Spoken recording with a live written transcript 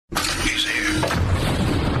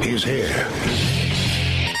is here.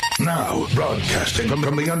 Now, broadcasting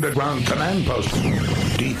from the underground command post,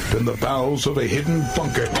 deep in the bowels of a hidden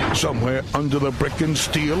bunker, somewhere under the brick and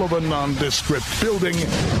steel of a nondescript building,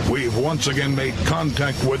 we've once again made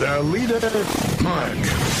contact with our leader, Mark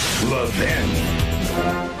Levin.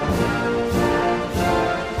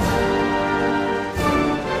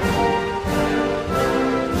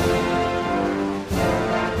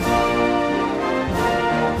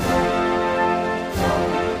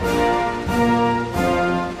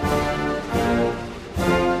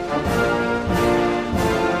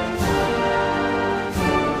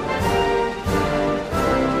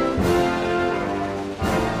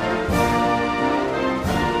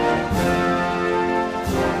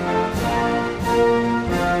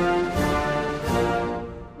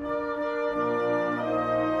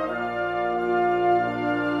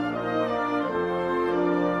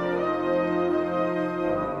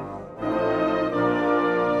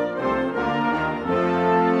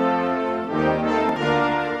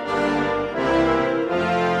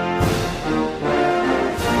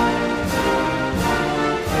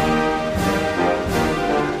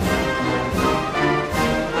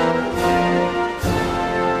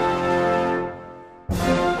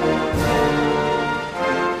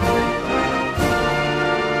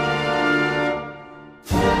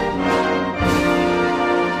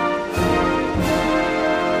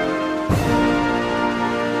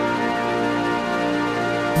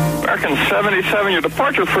 American 77, your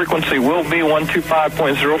departure frequency will be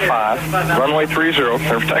 125.05, runway 30, clear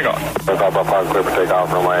for takeoff. 555, clear for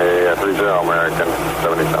takeoff, runway 30, American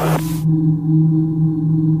 77.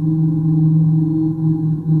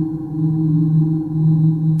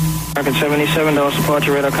 American 77, Dallas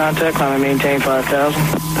departure, radar contact, climb and maintain 5,000.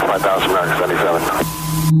 5,000, American 77.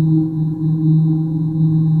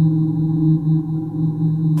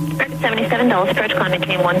 77, Dallas approach, climb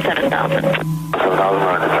maintain 17,000. 7,000,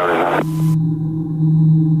 American 77.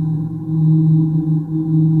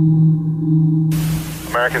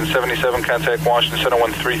 American 77, contact Washington Center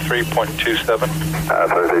 133.27.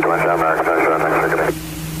 3327, American 77, next ticketing.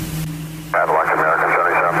 Washington, American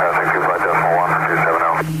 77, passing 25.1,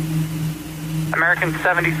 270. American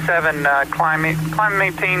 77, climb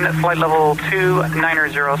maintain flight level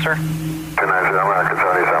 290, sir. 290, American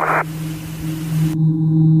 77.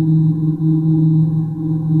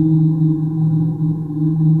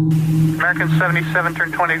 American 77,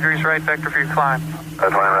 turn 20 degrees right, vector for your climb.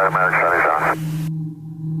 20 right, American 77.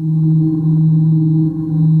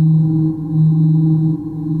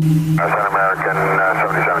 American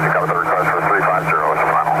 77, you cover the request for 350 as the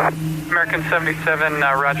final. American 77,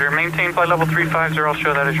 roger. Maintain flight level 350, I'll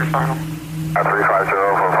show that as your final. 350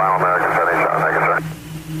 for final, American 77, thank you, sir.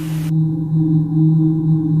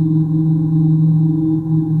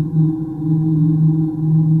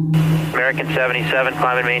 American 77,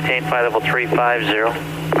 climb and maintain flight level 350.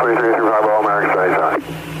 3350, American 77.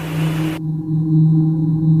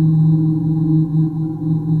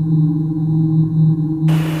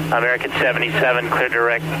 American 77, clear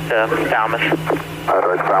direct Falmouth.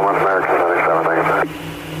 Direct Falmouth, American 77, thank you, sir.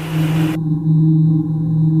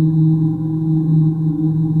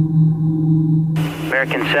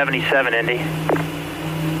 American 77, Indy.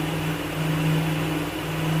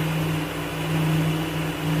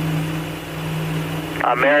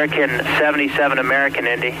 American 77, American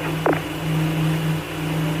Indy.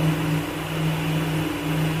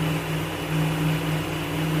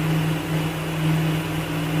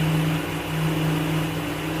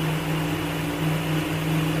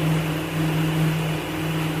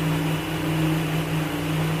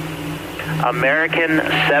 American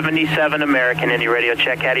 77, American Indy, radio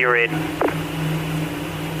check, how do you read?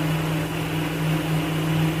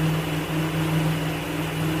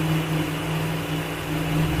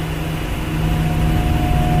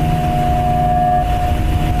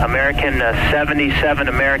 American 77,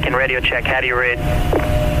 American radio check, how do you read?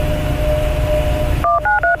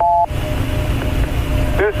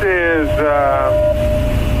 This is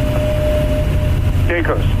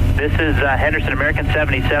Caicos. This is Henderson, American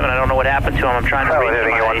 77. I don't know what happened to him. I'm trying to read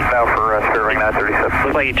Heading you now for Sterling 937.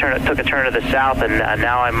 Looks like he took a turn to the south, and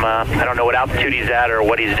now I don't know what altitude he's at or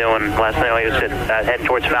what he's doing. Last night he was heading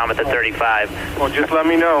towards Falmouth at 35. Well, just let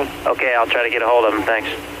me know. Okay, I'll try to get a hold of him.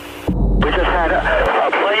 Thanks. We just had a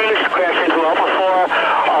plane crash into Alpha 4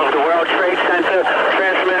 of the World Trade Center,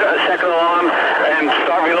 transmit a second alarm, and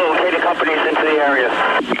start relocating companies into the area.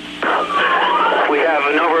 We have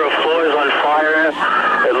a number of floors on fire.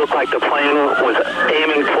 It looked like the plane was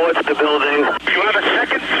aiming towards the building. You have a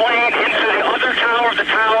second plane into the other tower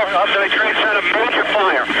of the Trade Center, major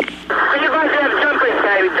fire. You guys have jumpers,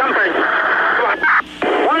 baby, jumpers.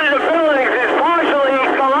 One of the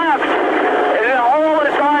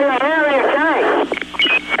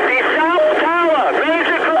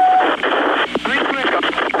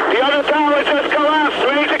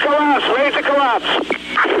collapse.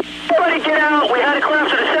 Everybody get out. We had a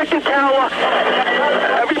collapse at the second tower.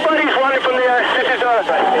 Everybody's running from there. This is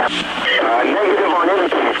negative on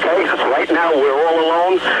everything, okay? Right now, we're all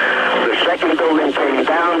alone. The second building came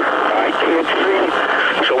down. I can't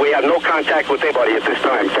see. So we have no contact with anybody at this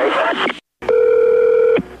time, okay?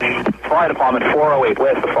 Fire Department 408,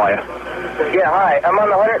 where's the fire? Yeah, hi. I'm on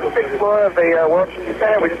the 106th floor of the World Trade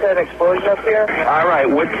Center. We just had an explosion up here. All right,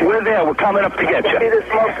 we're there. We're coming up to get you. See the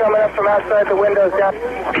smoke coming up from outside the windows down?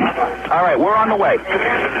 All right, we're on the way.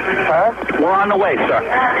 Huh? We're on the way, sir.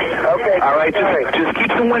 Okay. All right, just keep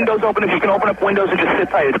some windows open. If you can open up windows and just sit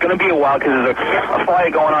tight. It's going to be a while because there's a fire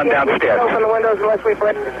going on downstairs. Open the windows unless we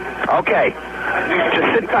break. Okay.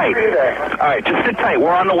 Just sit tight. All right, just sit tight.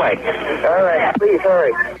 We're on the way. All right, please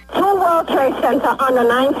hurry. 2 World Trade Center on the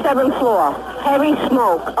 97th floor. Heavy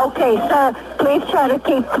smoke. Okay, sir, please try to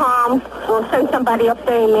keep calm. We'll send somebody up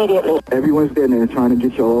there immediately. Everyone's there and trying to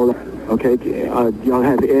get you all, okay? Y'all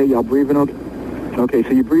have air, y'all breathing okay? Okay, so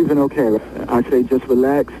you're breathing okay. I say just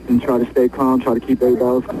relax and try to stay calm, try to keep everybody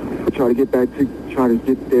else, try to get there to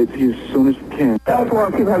you as soon as you can. Those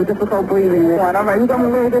world people have difficult breathing. All right, we're going to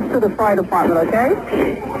relay this to the fire department, okay?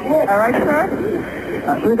 All right, sir?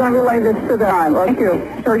 We're going to relay this to the line. Thank you.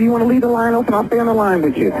 Sir, do you want to leave the line open? I'll stay on the line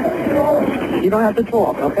with you. You don't have to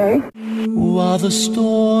talk, okay? While the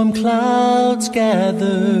storm clouds gather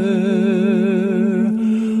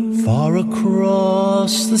far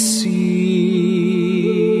across the sea,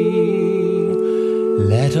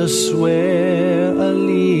 let us swear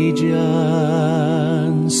allegiance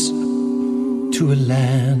to a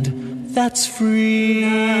land that's free.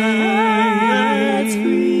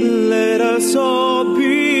 Let us all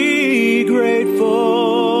be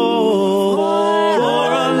grateful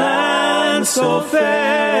for a land so fair,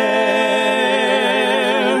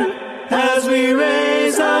 as we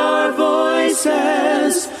raise our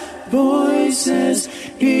voices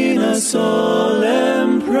in a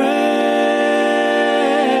solemn prayer.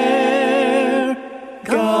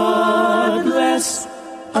 God bless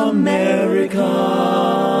America,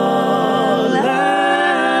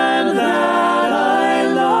 land that I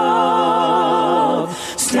love.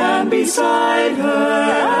 Stand beside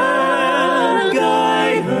her and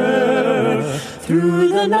guide her through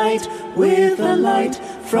the night with a light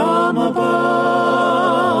from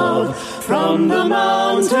above. From the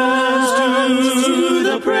mountains to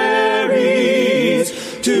the prairies,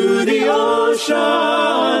 to the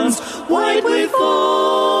oceans white with foam.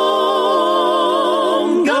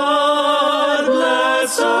 God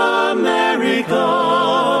bless America,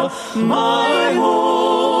 my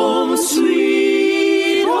home,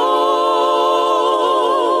 sweet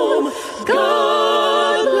home.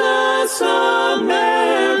 God bless America,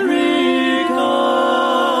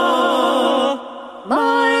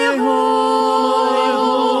 my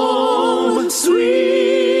home, sweet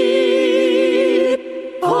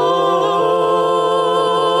home.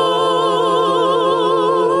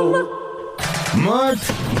 Mark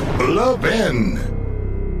Levin.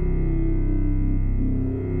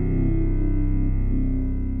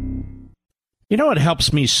 You know what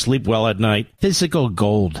helps me sleep well at night? Physical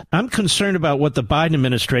gold. I'm concerned about what the Biden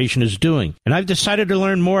administration is doing, and I've decided to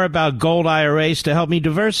learn more about gold IRAs to help me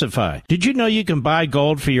diversify. Did you know you can buy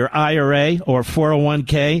gold for your IRA or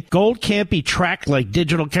 401k? Gold can't be tracked like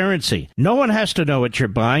digital currency. No one has to know what you're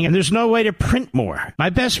buying, and there's no way to print more. My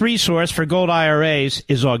best resource for gold IRAs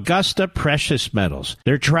is Augusta Precious Metals.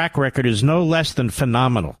 Their track record is no less than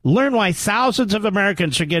phenomenal. Learn why thousands of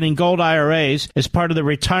Americans are getting gold IRAs as part of their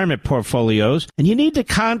retirement portfolios, and you need to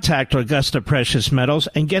contact Augusta Precious Metals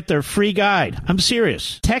and get their free guide. I'm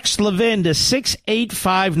serious. Text Levin to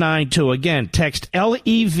 68592. Again, text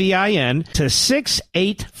LEVIN to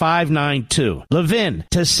 68592. Levin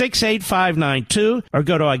to 68592, or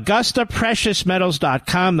go to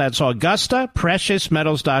AugustaPreciousMetals.com. That's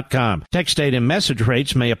AugustaPreciousMetals.com. Text date and message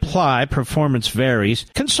rates may apply. Performance varies.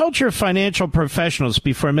 Consult your financial professionals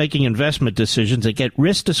before making investment decisions and get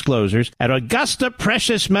risk disclosures at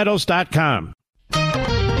AugustaPreciousMetals.com.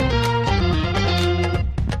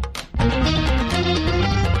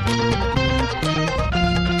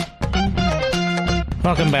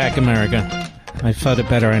 Welcome back, America. I thought it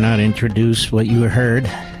better I not introduce what you heard.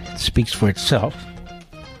 It speaks for itself.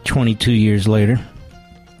 22 years later,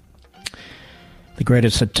 the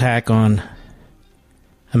greatest attack on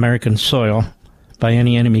American soil by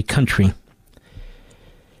any enemy country.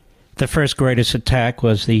 The first greatest attack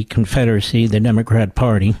was the Confederacy, the Democrat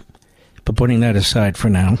Party. But putting that aside for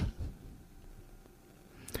now.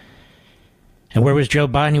 And where was Joe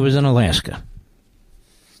Biden? He was in Alaska.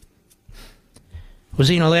 Was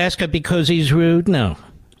he in Alaska because he's rude? No.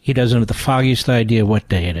 He doesn't have the foggiest idea what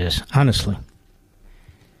day it is. Honestly.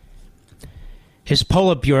 his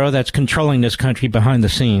Politburo that's controlling this country behind the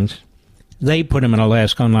scenes, they put him in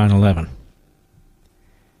Alaska on 9/11.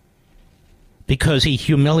 Because he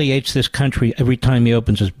humiliates this country every time he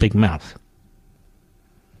opens his big mouth.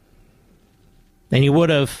 And he would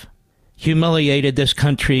have humiliated this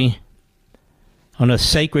country on a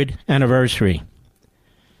sacred anniversary,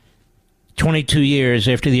 22 years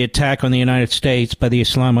after the attack on the United States by the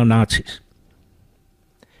Islamo-Nazis.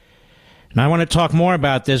 And I want to talk more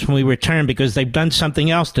about this when we return, because they've done something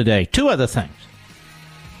else today. Two other things.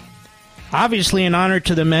 Obviously, in honor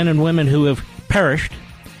to the men and women who have perished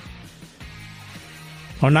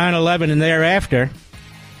on 9/11 and thereafter,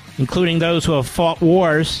 including those who have fought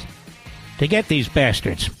wars to get these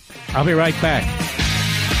bastards. I'll be right back.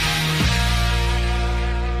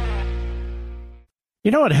 You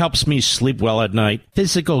know what helps me sleep well at night?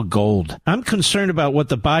 Physical gold. I'm concerned about what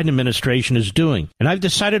the Biden administration is doing, and I've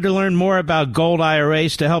decided to learn more about gold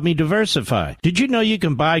IRAs to help me diversify. Did you know you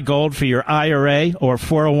can buy gold for your IRA or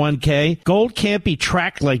 401k? Gold can't be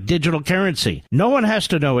tracked like digital currency. No one has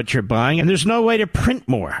to know what you're buying, and there's no way to print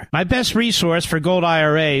more. My best resource for gold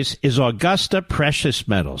IRAs is Augusta Precious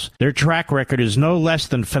Metals. Their track record is no less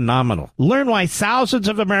than phenomenal. Learn why thousands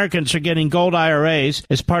of Americans are getting gold IRAs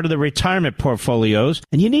as part of their retirement portfolios.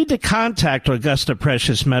 And you need to contact Augusta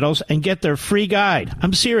Precious Metals and get their free guide.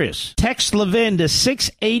 I'm serious. Text Levin to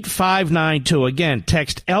 68592. Again,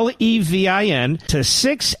 text LEVIN to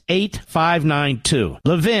 68592.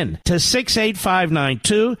 Levin to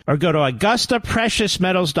 68592, or go to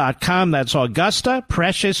AugustaPreciousMetals.com. That's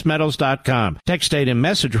AugustaPreciousMetals.com. Text date and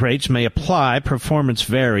message rates may apply. Performance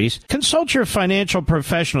varies. Consult your financial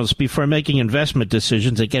professionals before making investment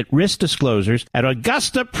decisions and get risk disclosures at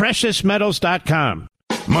AugustaPreciousMetals.com.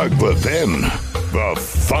 Mark Levin, the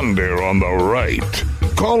thunder on the right.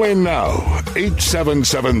 Call in now,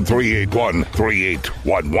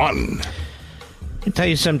 877-381-3811. I'll tell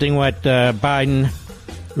you something what Biden,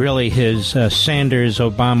 really his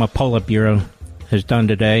Sanders-Obama Politburo has done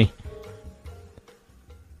today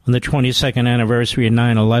on the 22nd anniversary of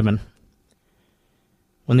 9/11,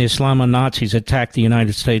 when the Islamo-Nazis attacked the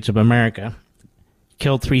United States of America,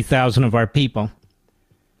 killed 3,000 of our people,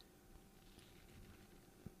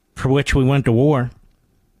 for which we went to war,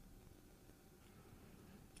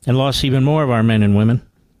 and lost even more of our men and women.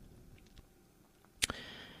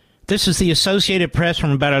 This is the Associated Press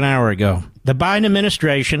from about an hour ago. The Biden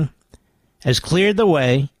administration has cleared the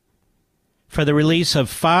way for the release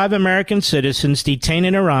of 5 American citizens detained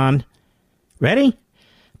in Iran, ready?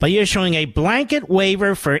 By issuing a blanket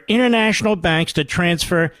waiver for international banks to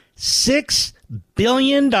transfer $6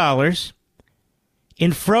 billion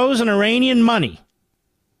in frozen Iranian money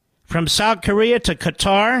from South Korea to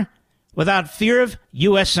Qatar without fear of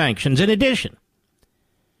U.S. sanctions. In addition,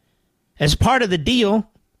 as part of the deal,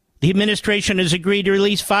 the administration has agreed to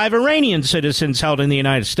release 5 Iranian citizens held in the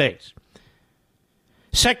United States.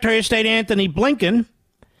 Secretary of State Anthony Blinken,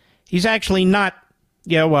 he's actually not,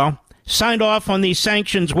 signed off on these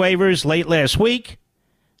sanctions waivers late last week,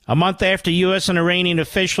 a month after U.S. and Iranian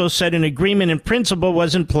officials said an agreement in principle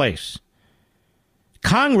was in place.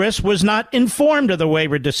 Congress was not informed of the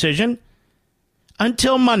waiver decision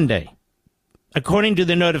until Monday, according to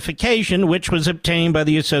the notification which was obtained by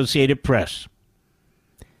the Associated Press.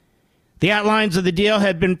 The outlines of the deal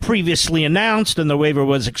had been previously announced and the waiver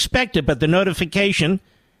was expected, but the notification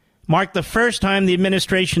marked the first time the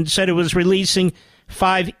administration said it was releasing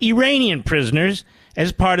 5 Iranian prisoners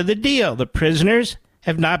as part of the deal. The prisoners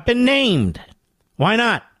have not been named. Why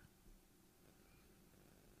not?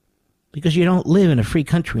 Because you don't live in a free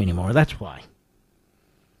country anymore. That's why.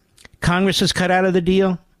 Congress is cut out of the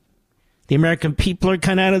deal. The American people are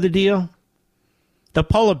cut out of the deal. The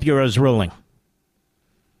Politburo is ruling.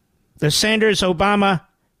 The Sanders-Obama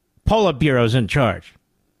Politburo is in charge,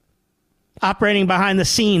 operating behind the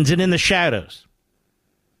scenes and in the shadows.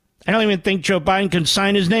 I don't even think Joe Biden can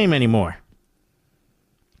sign his name anymore.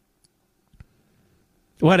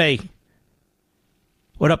 What a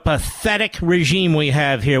pathetic regime we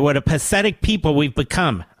have here. What a pathetic people we've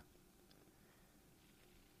become.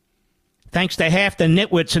 Thanks to half the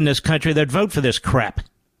nitwits in this country that vote for this crap.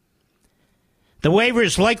 The waiver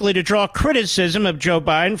is likely to draw criticism of Joe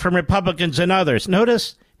Biden from Republicans and others.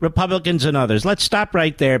 Notice, Republicans and others. Let's stop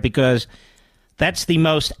right there, because that's the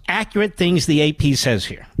most accurate things the AP says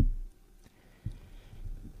here.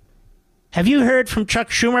 Have you heard from Chuck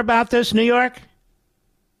Schumer about this, New York?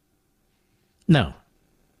 No.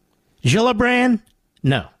 Gillibrand?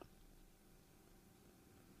 No.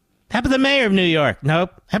 How about the mayor of New York? Nope.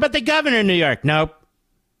 How about the governor of New York? Nope.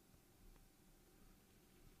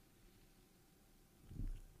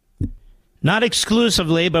 not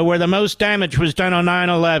exclusively, but where the most damage was done on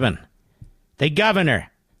 9/11. The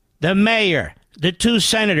governor, the mayor, the 2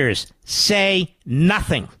 senators say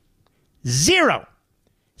nothing. Zero.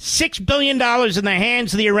 $6 billion in the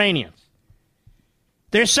hands of the Iranians.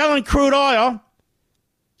 They're selling crude oil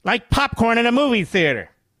like popcorn in a movie theater.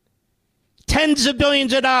 Tens of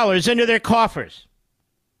billions of dollars into their coffers.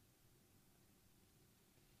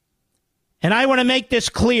 And I want to make this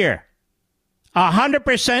clear,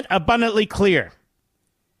 100% abundantly clear.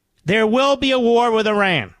 There will be a war with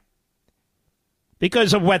Iran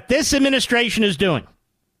because of what this administration is doing.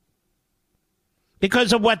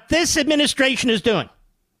 Because of what this administration is doing.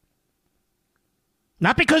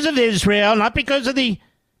 Not because of Israel, not because of the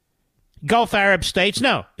Gulf Arab states,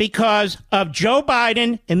 no, because of Joe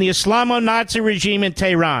Biden and the Islamo-Nazi regime in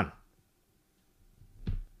Tehran.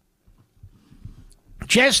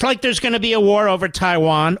 Just like there's going to be a war over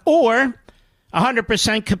Taiwan or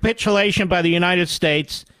 100% capitulation by the United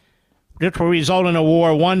States, which will result in a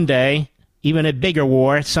war one day, even a bigger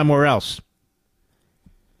war somewhere else.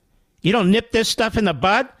 You don't nip this stuff in the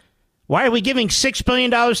bud? Why are we giving $6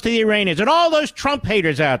 billion to the Iranians and all those Trump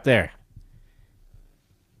haters out there?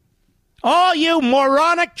 All you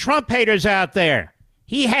moronic Trump haters out there.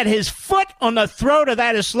 He had his foot on the throat of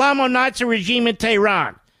that Islamo-Nazi regime in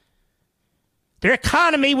Tehran. Their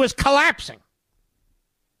economy was collapsing.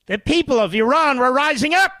 The people of Iran were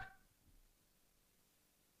rising up.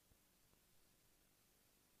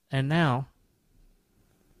 And now,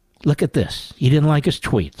 look at this. He didn't like his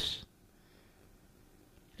tweets.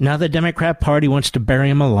 Now the Democrat Party wants to bury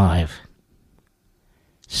him alive.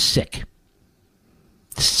 Sick.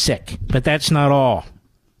 Sick. But that's not all.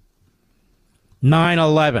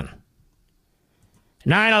 9/11.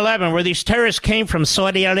 9/11, where these terrorists came from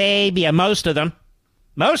Saudi Arabia, most of them.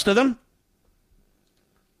 Most of them.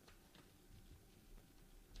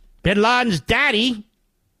 Bin Laden's daddy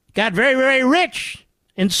got very, very rich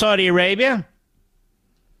in Saudi Arabia.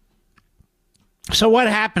 So what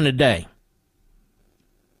happened today?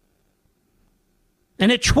 In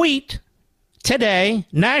a tweet today,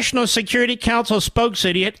 National Security Council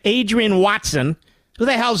spokesidiot Adrian Watson, who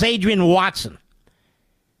the hell's Adrian Watson?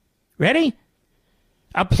 Ready?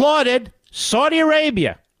 Applauded Saudi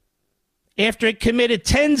Arabia after it committed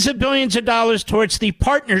tens of billions of dollars towards the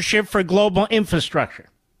Partnership for Global Infrastructure.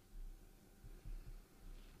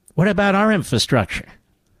 What about our infrastructure?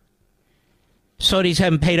 Saudis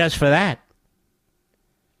haven't paid us for that.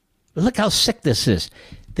 But look how sick this is.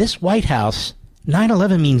 This White House,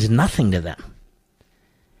 9/11 means nothing to them.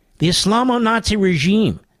 The Islamo-Nazi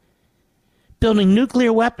regime building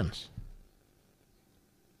nuclear weapons,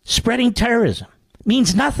 spreading terrorism,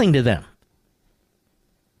 means nothing to them.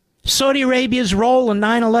 Saudi Arabia's role in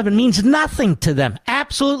 9/11 means nothing to them.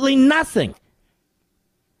 Absolutely nothing.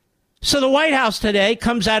 So the White House today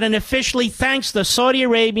comes out and officially thanks the Saudi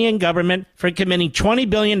Arabian government for committing $20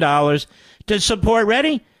 billion to support,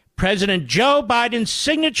 ready? President Joe Biden's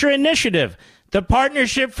signature initiative, the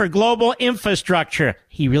Partnership for Global Infrastructure.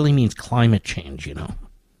 He really means climate change, you know.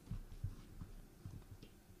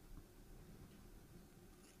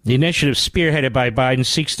 The initiative, spearheaded by Biden,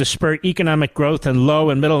 seeks to spur economic growth in low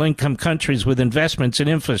and middle income countries with investments in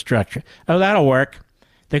infrastructure. Oh, that'll work.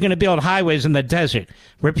 They're going to build highways in the desert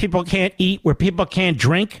where people can't eat, where people can't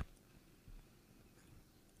drink.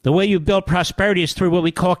 The way you build prosperity is through what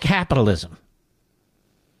we call capitalism.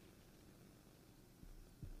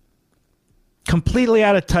 Completely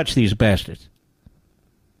out of touch, these bastards.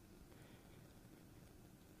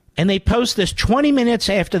 And they post this 20 minutes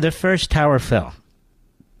after the first tower fell.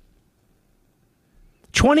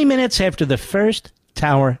 20 minutes after the first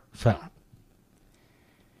tower fell.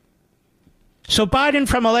 So Biden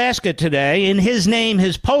from Alaska today, in his name,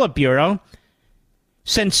 his Politburo,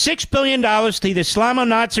 sent $6 billion to the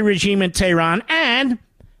Islamo-Nazi regime in Tehran and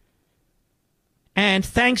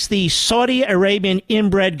thanks the Saudi Arabian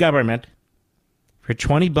inbred government for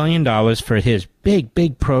 $20 billion for his big,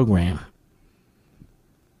 big program.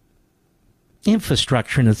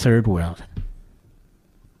 Infrastructure in the third world.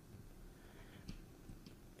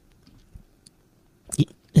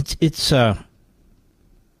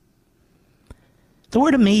 The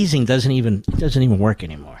word amazing doesn't even work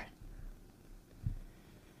anymore.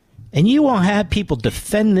 And you will have people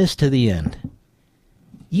defend this to the end.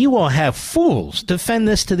 You will have fools defend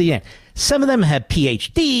this to the end. Some of them have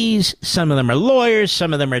PhDs, some of them are lawyers,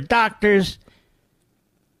 some of them are doctors.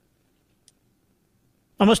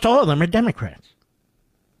 Almost all of them are Democrats.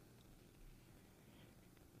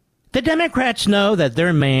 The Democrats know that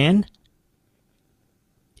their man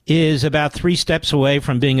is about 3 steps away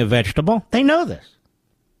from being a vegetable. They know this.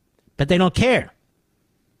 But they don't care.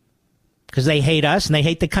 because they hate us and they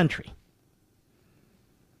hate the country.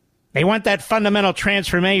 They want that fundamental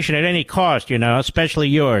transformation at any cost, especially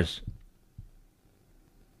yours.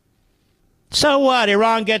 So what?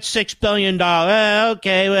 Iran gets $6 billion.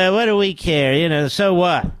 Okay, well, what do we care? So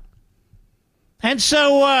what? And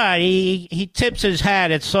so what? He tips his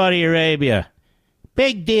hat at Saudi Arabia.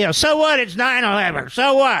 Big deal. So what? It's 9/11.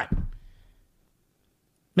 So what?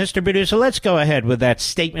 Mr. Producer, let's go ahead with that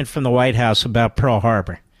statement from the White House about Pearl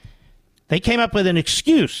Harbor. They came up with an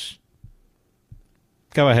excuse.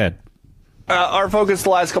 Go ahead. Our focus the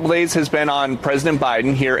last couple days has been on President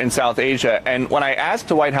Biden here in South Asia. And when I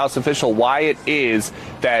asked a White House official why it is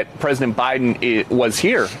that President Biden was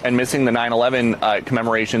here and missing the 9/11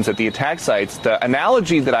 commemorations at the attack sites, the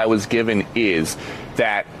analogy that I was given is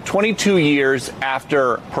that 22 years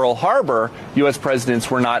after Pearl Harbor, U.S.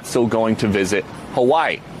 presidents were not still going to visit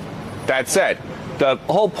Hawaii. That said, the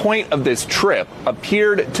whole point of this trip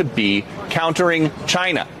appeared to be countering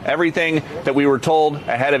China. Everything that we were told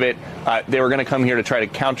ahead of it, they were going to come here to try to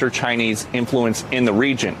counter Chinese influence in the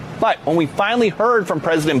region. But when we finally heard from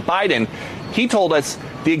President Biden, he told us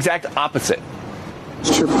the exact opposite.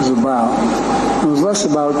 This trip was about. It was less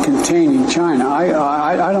about containing China.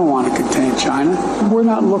 I don't want to contain China. We're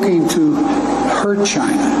not looking to hurt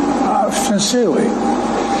China, sincerely.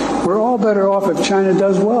 We're all better off if China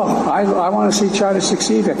does well. I want to see China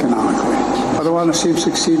succeed economically. I don't want to see them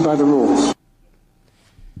succeed by the rules.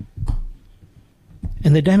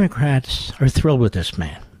 And the Democrats are thrilled with this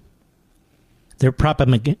man. Their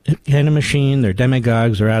propaganda machine, their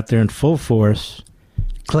demagogues are out there in full force,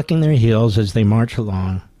 clicking their heels as they march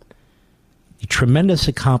along. The tremendous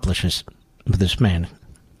accomplishments of this man.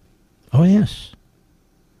 Oh, yes.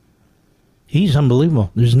 He's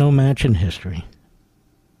unbelievable. There's no match in history.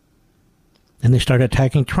 And they start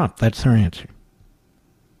attacking Trump. That's their answer.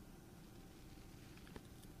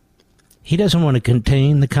 He doesn't want to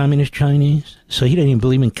contain the communist Chinese, so he doesn't even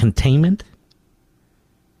believe in containment.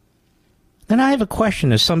 Then I have a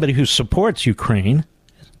question as somebody who supports Ukraine.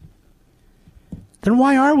 Then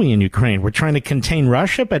why are we in Ukraine? We're trying to contain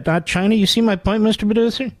Russia, but not China? You see my point, Mr.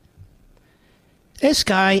 Producer? This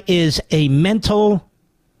guy is a mental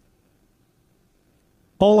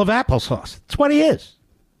bowl of applesauce. That's what he is.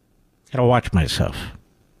 Gotta watch myself.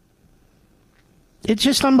 It's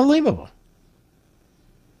just unbelievable.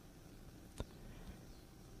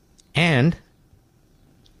 And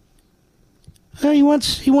he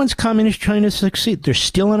wants communist China to succeed. They're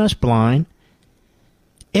stealing us blind.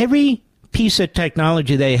 Every piece of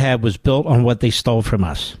technology they have was built on what they stole from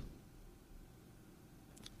us.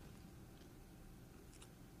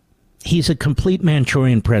 He's a complete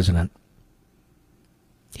Manchurian president.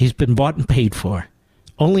 He's been bought and paid for.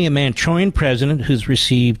 Only a Manchurian president who's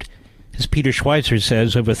received, as Peter Schweitzer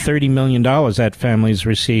says, over $30 million that family's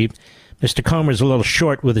received. Mr. Comer's a little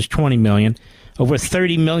short with his $20 million. Over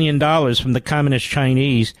 $30 million from the communist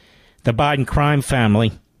Chinese, the Biden crime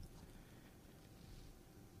family.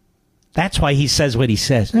 That's why he says what he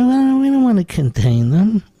says. No, we don't want to contain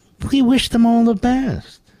them. We wish them all the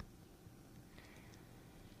best.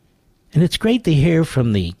 And it's great to hear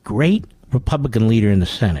from the great Republican leader in the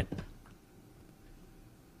Senate,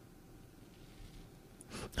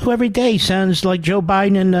 who every day sounds like Joe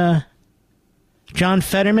Biden and John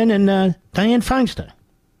Fetterman and Dianne Feinstein.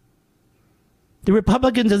 The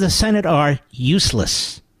Republicans of the Senate are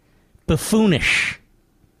useless, buffoonish,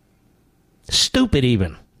 stupid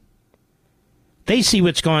even. They see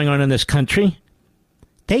what's going on in this country.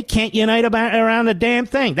 They can't unite around a damn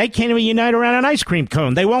thing. They can't even unite around an ice cream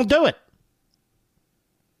cone. They won't do it.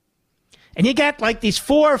 And you got like these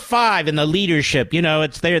 4 or 5 in the leadership.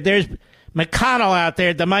 It's there's McConnell out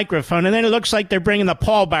there at the microphone, and then it looks like they're bringing the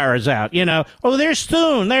pallbearers out. Oh, there's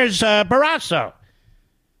Thune, there's Barrasso,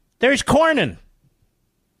 there's Cornyn,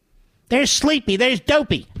 there's Sleepy, there's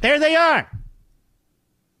Dopey. There they are.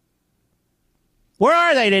 Where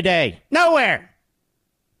are they today? Nowhere.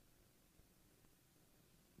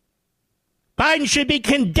 Biden should be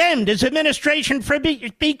condemned. His administration should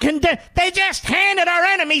be condemned. They just handed our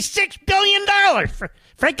enemy $6 billion,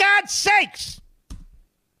 for God's sakes.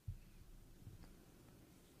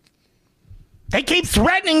 They keep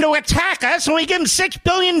threatening to attack us, and we give them $6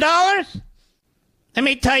 billion? Let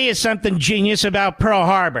me tell you something genius about Pearl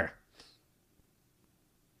Harbor.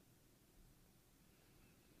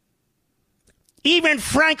 Even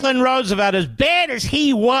Franklin Roosevelt, as bad as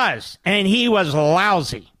he was, and he was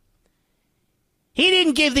lousy, he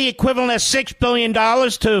didn't give the equivalent of $6 billion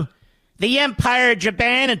to the Empire of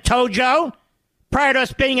Japan and Tojo prior to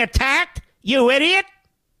us being attacked, you idiot.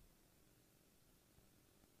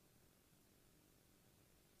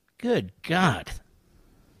 Good God.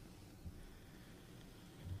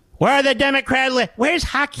 Where are the Democrat? Where's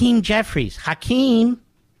Hakeem Jeffries? Hakeem,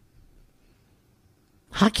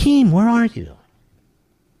 where are you?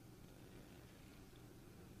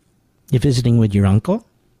 You visiting with your uncle?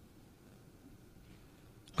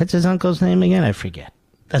 What's his uncle's name again? I forget.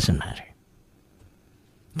 Doesn't matter.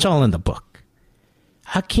 It's all in the book.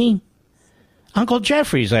 Hakeem. Uncle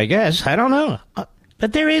Jeffries, I guess. I don't know.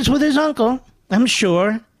 But there he is with his uncle, I'm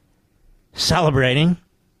sure. Celebrating.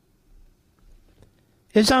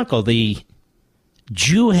 His uncle, the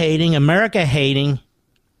Jew-hating, America-hating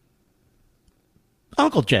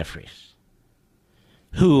Uncle Jeffries.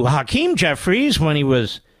 Who Hakeem Jeffries, when he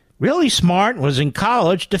was really smart, was in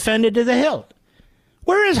college, defended to the hilt.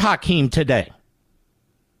 Where is Hakeem today?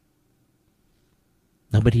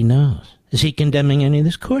 Nobody knows. Is he condemning any of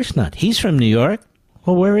this? Of course not. He's from New York.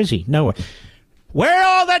 Well, where is he? Nowhere. Where are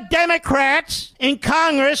all the Democrats in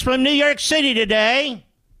Congress from New York City today?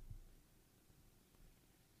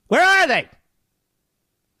 Where are they?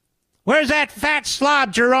 Where's that fat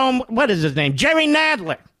slob, Jerome, what is his name? Jerry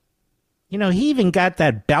Nadler. You know, he even got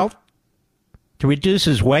that belt to reduce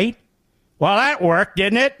his weight. Well, that worked,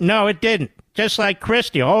 didn't it? No, it didn't. Just like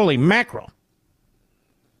Christie. Holy mackerel.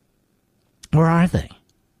 Where are they?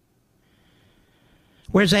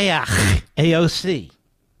 Where's AOC?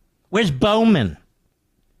 Where's Bowman?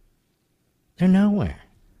 They're nowhere.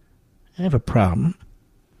 I have a problem.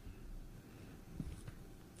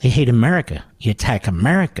 They hate America. You attack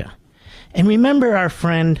America. And remember our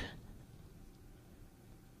friend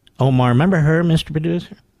Omar. Remember her, Mr.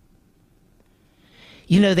 Producer?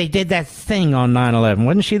 You know, they did that thing on 9/11.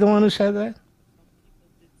 Wasn't she the one who said that?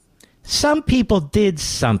 Some people did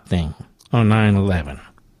something on 9/11.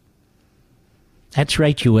 That's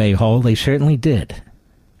right, you a-hole. They certainly did.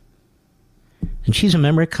 And she's a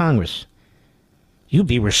member of Congress. You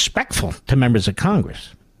be respectful to members of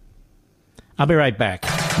Congress. I'll be right back.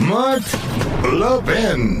 Mark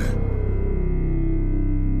Levin.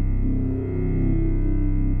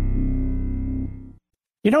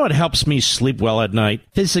 You know what helps me sleep well at night?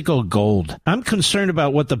 Physical gold. I'm concerned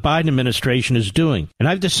about what the Biden administration is doing, and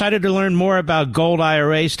I've decided to learn more about gold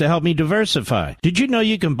IRAs to help me diversify. Did you know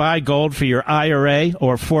you can buy gold for your IRA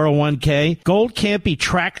or 401k? Gold can't be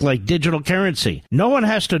tracked like digital currency. No one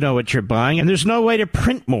has to know what you're buying, and there's no way to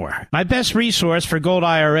print more. My best resource for gold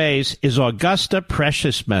IRAs is Augusta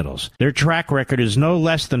Precious Metals. Their track record is no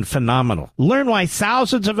less than phenomenal. Learn why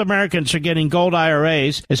thousands of Americans are getting gold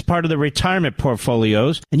IRAs as part of their retirement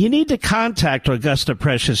portfolios. And you need to contact Augusta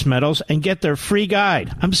Precious Metals and get their free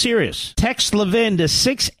guide. I'm serious. Text Levin to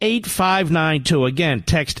 68592. Again,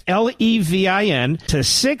 text LEVIN to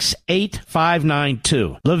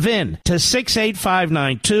 68592. Levin to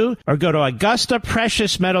 68592, or go to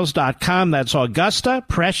AugustaPreciousMetals.com. That's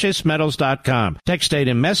AugustaPreciousMetals.com. Text date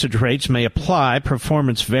and message rates may apply.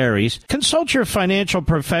 Performance varies. Consult your financial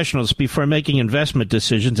professionals before making investment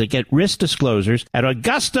decisions and get risk disclosures at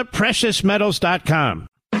AugustaPreciousMetals.com.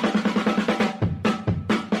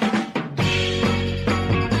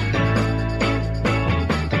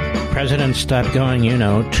 President stopped going,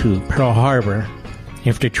 to Pearl Harbor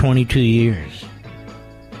after 22 years.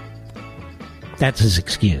 That's his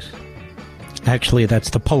excuse. Actually, that's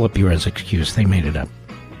the Politburo's excuse. They made it up.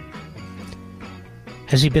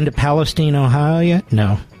 Has he been to Palestine, Ohio yet?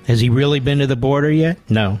 No. Has he really been to the border yet?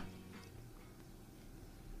 No.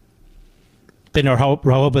 Been to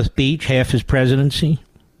Rehoboth Beach, half his presidency?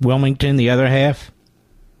 Wilmington, the other half?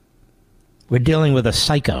 We're dealing with a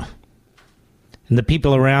psycho. And the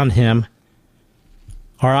people around him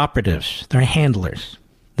are operatives. They're handlers.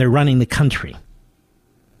 They're running the country.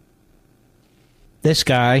 This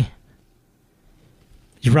guy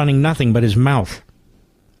is running nothing but his mouth.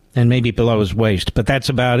 And maybe below his waist. But that's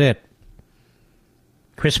about it.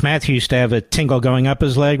 Chris Matthews used to have a tingle going up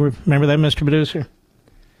his leg. Remember that, Mr. Producer?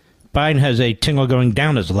 Biden has a tingle going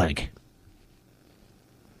down his leg.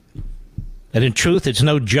 And in truth, it's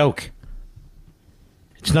no joke.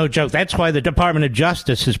 It's no joke. That's why the Department of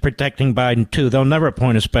Justice is protecting Biden, too. They'll never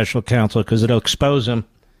appoint a special counsel because it'll expose him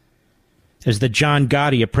as the John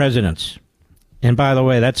Gotti of presidents. And by the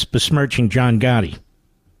way, that's besmirching John Gotti.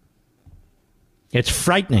 It's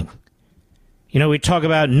frightening. We talk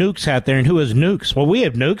about nukes out there, and who has nukes? Well, we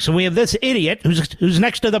have nukes, and we have this idiot who's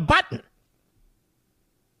next to the button.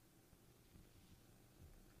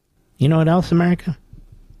 You know what else, America?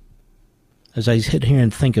 As I sit here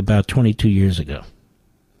and think about 22 years ago.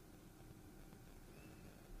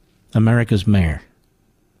 America's mayor.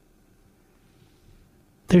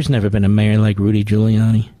 There's never been a mayor like Rudy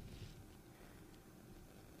Giuliani.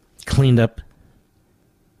 Cleaned up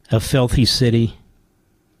a filthy city.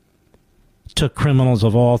 Took criminals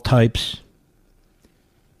of all types.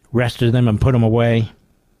 arrested them and put them away.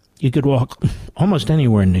 You could walk almost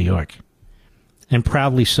anywhere in New York, and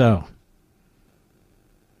proudly so.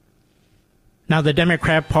 Now the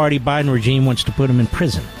Democrat Party Biden regime wants to put him in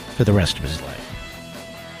prison for the rest of his life.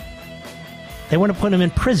 They want to put him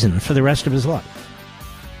in prison for the rest of his life.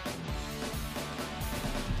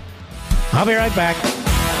 I'll be right back.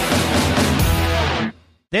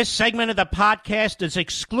 This segment of the podcast is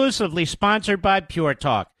exclusively sponsored by Pure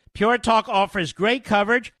Talk. Pure Talk offers great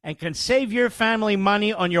coverage and can save your family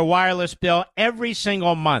money on your wireless bill every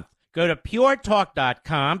single month. Go to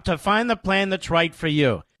puretalk.com to find the plan that's right for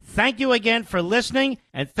you. Thank you again for listening,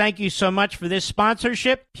 and thank you so much for this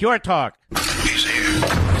sponsorship, Pure Talk. He's here.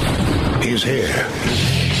 He's here.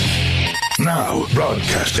 Now,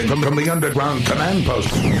 broadcasting from the underground command post,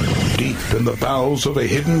 deep in the bowels of a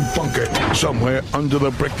hidden bunker, somewhere under the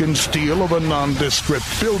brick and steel of a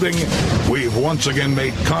nondescript building, we've once again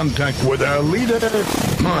made contact with our leader,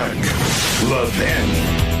 Mark Levin.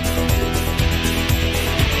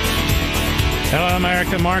 Hello,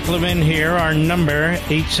 America. Mark Levin here. Our number,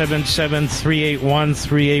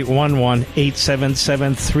 877-381-3811,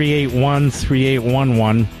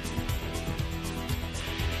 877-381-3811.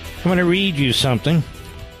 I want to read you something.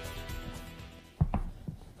 I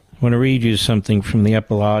want to read you something from the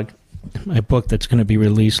epilogue, my book that's going to be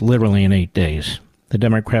released literally in 8 days. The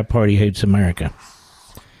Democrat Party Hates America.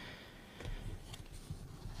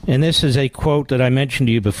 And this is a quote that I mentioned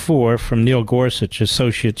to you before from Neil Gorsuch,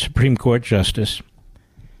 Associate Supreme Court Justice,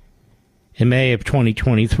 in May of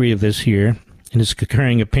 2023 of this year, in his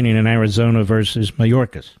concurring opinion in Arizona versus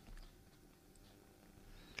Mayorkas.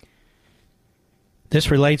 This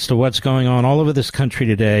relates to what's going on all over this country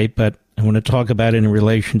today, but I want to talk about it in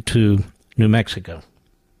relation to New Mexico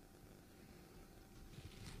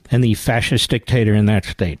and the fascist dictator in that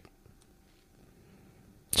state.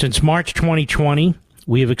 Since March 2020,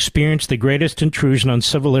 we have experienced the greatest intrusion on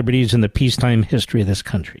civil liberties in the peacetime history of this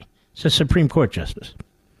country. It's a Supreme Court justice.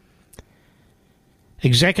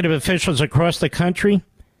 Executive officials across the country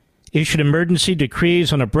issued emergency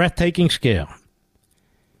decrees on a breathtaking scale.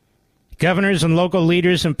 Governors and local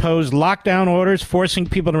leaders imposed lockdown orders forcing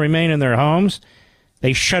people to remain in their homes.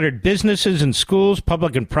 They shuttered businesses and schools,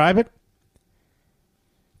 public and private.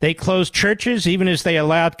 They closed churches even as they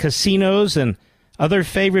allowed casinos and other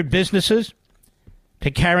favored businesses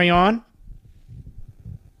to carry on.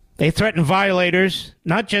 They threatened violators,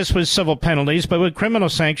 not just with civil penalties, but with criminal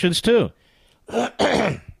sanctions, too.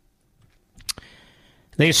 They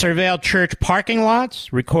surveilled church parking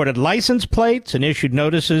lots, recorded license plates, and issued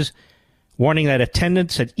notices warning that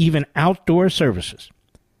attendance at even outdoor services,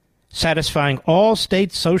 satisfying all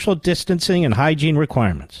state social distancing and hygiene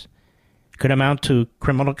requirements, could amount to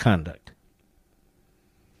criminal conduct.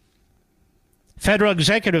 Federal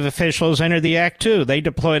executive officials entered the act, too. They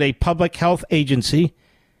deployed a public health agency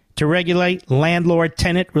to regulate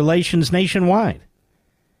landlord-tenant relations nationwide.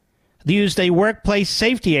 They used a workplace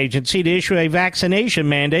safety agency to issue a vaccination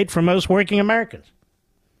mandate for most working Americans.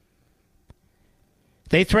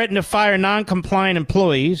 They threatened to fire non-compliant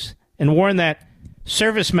employees and warned that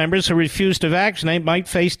service members who refused to vaccinate might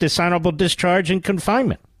face dishonorable discharge and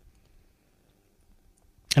confinement.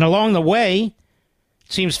 And along the way,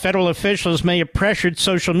 it seems federal officials may have pressured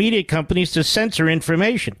social media companies to censor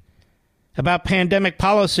information about pandemic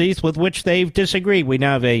policies with which they've disagreed. We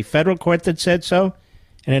now have a federal court that said so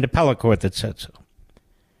and an appellate court that said so.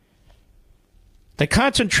 The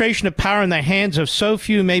concentration of power in the hands of so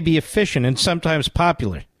few may be efficient and sometimes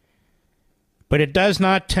popular, but it does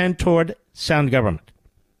not tend toward sound government.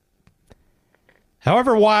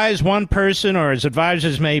 However wise one person or his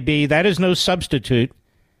advisors may be, that is no substitute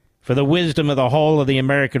for the wisdom of the whole of the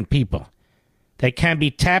American people that can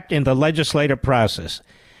be tapped in the legislative process.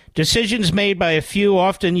 Decisions made by a few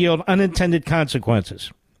often yield unintended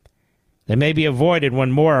consequences. They may be avoided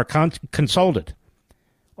when more are consulted.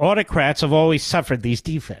 Autocrats have always suffered these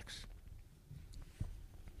defects.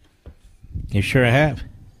 You sure have.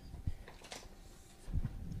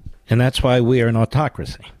 And that's why we are an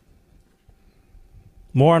autocracy.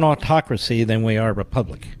 More an autocracy than we are a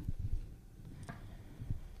republic.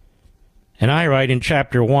 And I write in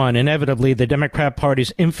Chapter 1, inevitably, the Democrat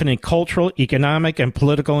Party's infinite cultural, economic, and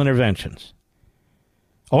political interventions,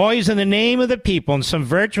 always in the name of the people in some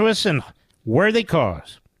virtuous and worthy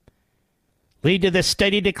cause, lead to the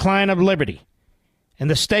steady decline of liberty and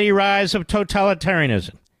the steady rise of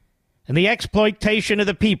totalitarianism and the exploitation of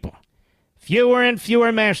the people. Fewer and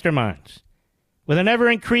fewer masterminds, with an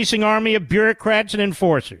ever-increasing army of bureaucrats and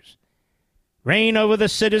enforcers, reign over the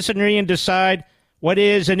citizenry and decide what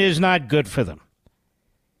is and is not good for them.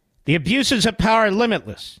 The abuses of power are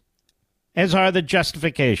limitless, as are the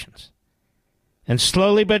justifications. And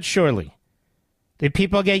slowly but surely, the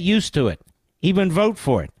people get used to it, even vote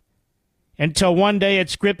for it, until one day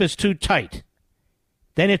its grip is too tight.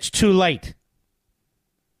 Then it's too late.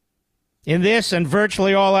 In this and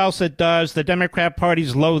virtually all else it does, the Democrat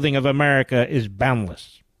Party's loathing of America is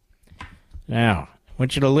boundless. Now, I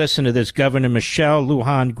want you to listen to this Governor Michelle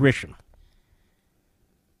Lujan Grisham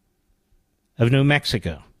of New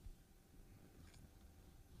Mexico,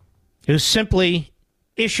 who simply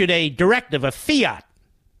issued a directive, a fiat,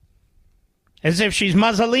 as if she's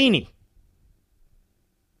Mussolini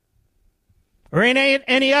or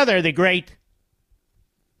any other of the great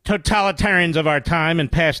totalitarians of our time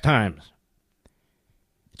and past times.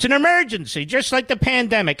 It's an emergency, just like the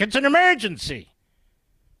pandemic. It's an emergency.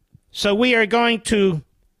 So we are going to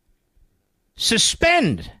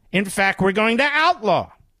suspend, in fact, we're going to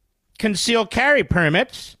outlaw concealed carry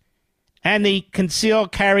permits and the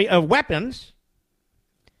concealed carry of weapons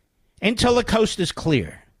until the coast is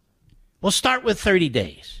clear. We'll start with 30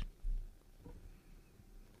 days.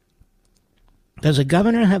 Does a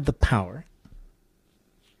governor have the power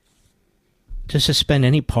to suspend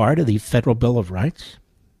any part of the Federal Bill of Rights?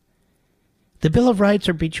 The Bill of Rights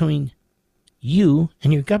are between you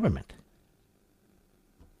and your government.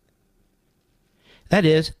 That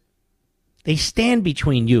is, they stand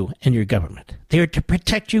between you and your government. They are to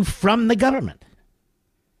protect you from the government.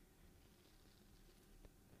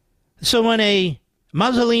 So when a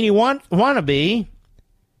Mussolini wannabe,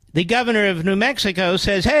 the governor of New Mexico,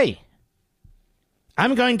 says, hey,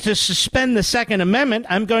 I'm going to suspend the Second Amendment,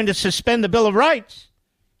 I'm going to suspend the Bill of Rights,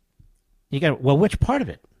 you go, well, which part of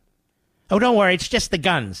it? Oh, don't worry, it's just the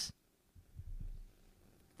guns.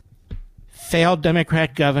 Failed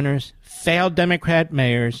Democrat governors, failed Democrat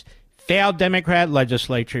mayors, failed Democrat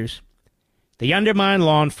legislatures. They undermine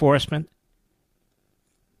law enforcement.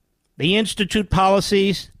 They institute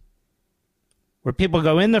policies where people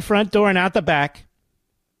go in the front door and out the back.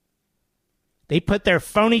 They put their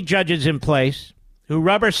phony judges in place who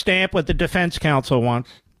rubber stamp what the defense counsel wants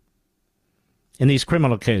in these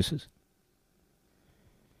criminal cases.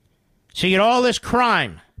 So you get all this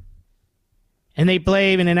crime, and they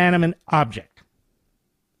blame an inanimate object.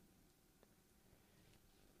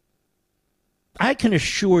 I can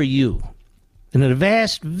assure you, in the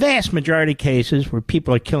vast, vast majority of cases where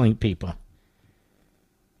people are killing people,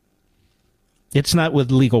 it's not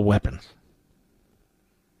with legal weapons.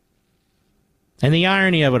 And the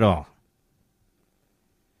irony of it all,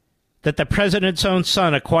 that the president's own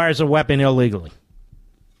son acquires a weapon illegally.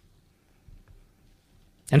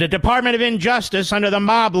 And the Department of Injustice, under the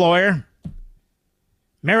mob lawyer,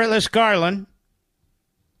 Meritless Garland,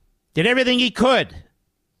 did everything he could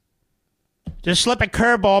to slip a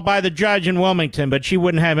curveball by the judge in Wilmington, but she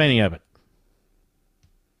wouldn't have any of it.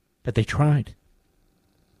 But they tried.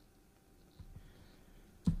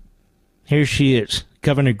 Here she is,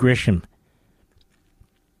 Governor Grisham,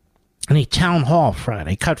 in a town hall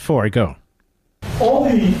Friday. Cut 4, go. All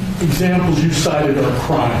the examples you cited are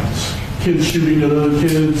crimes. Kids shooting at other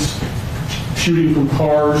kids, shooting from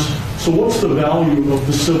cars. So what's the value of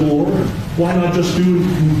the civil order? Why not just do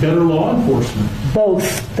better law enforcement?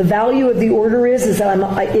 Both. The value of the order is that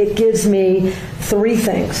it gives me three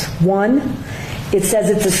things. One, it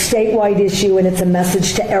says it's a statewide issue and it's a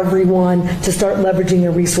message to everyone to start leveraging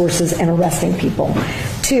their resources and arresting people.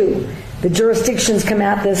 Two, the jurisdictions come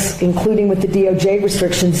at this, including with the DOJ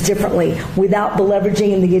restrictions, differently, without the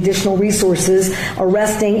leveraging and the additional resources,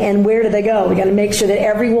 arresting, and where do they go? We got to make sure that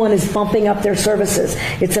everyone is bumping up their services.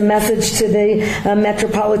 It's a message to the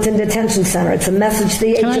Metropolitan Detention Center. It's a message to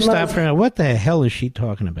the HMOs. Can I stop for a minute? What the hell is she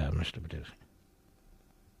talking about, Mr. Producer?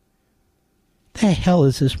 The hell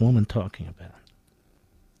is this woman talking about?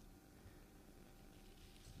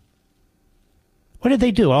 What did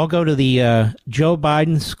they do? All go to the Joe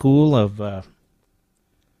Biden School of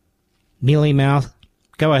mealy mouth?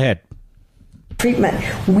 Go ahead. Treatment.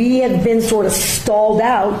 We have been sort of stalled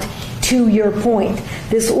out, to your point.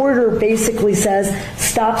 This order basically says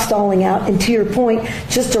stop stalling out, and to your point,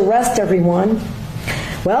 just arrest everyone.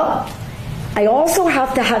 Well, I also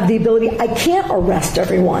have to have the ability, I can't arrest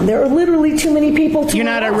everyone. There are literally too many people to arrest. You're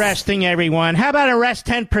not arresting everyone. How about arrest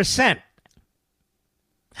 10%?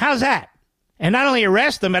 How's that? And not only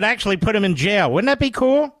arrest them, but actually put them in jail. Wouldn't that be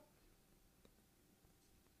cool?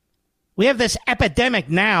 We have this epidemic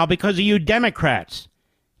now because of you Democrats.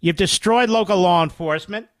 You've destroyed local law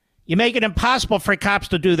enforcement. You make it impossible for cops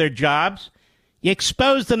to do their jobs. You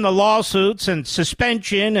expose them to lawsuits and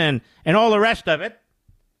suspension and all the rest of it.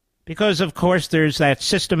 Because, of course, there's that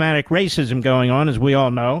systematic racism going on, as we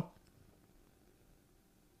all know.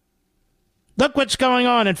 Look what's going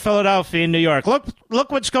on in Philadelphia and New York.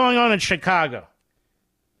 Look what's going on in Chicago.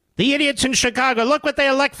 The idiots in Chicago, look what they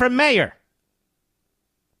elect for mayor.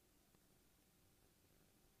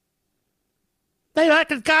 They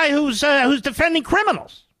elect a guy who's defending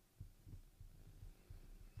criminals.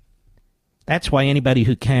 That's why anybody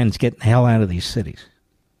who can is getting the hell out of these cities.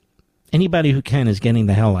 Anybody who can is getting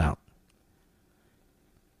the hell out.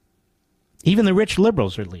 Even the rich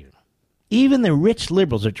liberals are leaving. Even the rich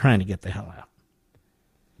liberals are trying to get the hell out.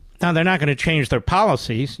 Now, they're not going to change their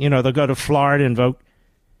policies. You know, they'll go to Florida and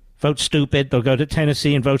vote stupid. They'll go to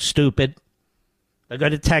Tennessee and vote stupid. They'll go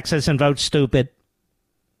to Texas and vote stupid.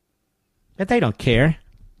 But they don't care.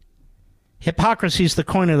 Hypocrisy's the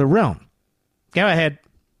coin of the realm. Go ahead.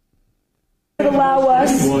 Allow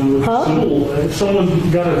us, if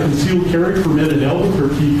someone got a concealed carry permit in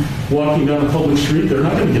Albuquerque walking down a public street, they're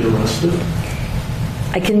not going to get arrested.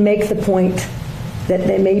 I can make the point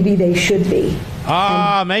that maybe they should be.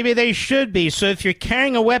 Maybe they should be. So if you're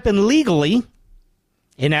carrying a weapon legally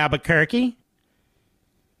in Albuquerque,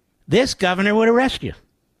 this governor would arrest you.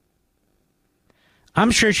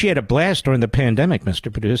 I'm sure she had a blast during the pandemic,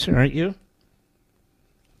 Mr. Producer, aren't you?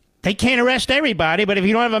 They can't arrest everybody, but if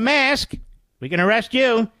you don't have a mask, we can arrest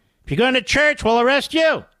you. If you're going to church, we'll arrest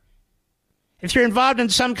you. If you're involved in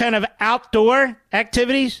some kind of outdoor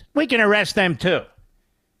activities, we can arrest them too.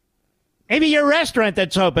 Maybe your restaurant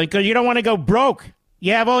that's open because you don't want to go broke.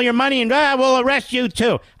 You have all your money and we'll arrest you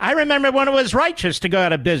too. I remember when it was righteous to go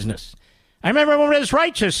out of business. I remember when it was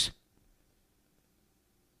righteous.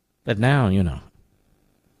 But now, you know,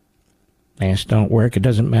 masks don't work. It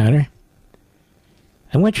doesn't matter.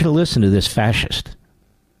 I want you to listen to this fascist.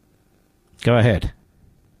 Go ahead.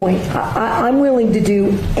 I'm willing to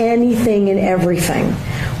do anything and everything.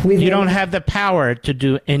 You don't have the power to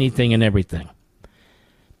do anything and everything.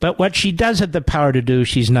 But what she does have the power to do,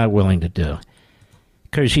 she's not willing to do.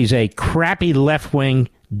 Because she's a crappy left-wing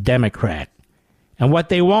Democrat. And what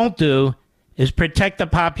they won't do is protect the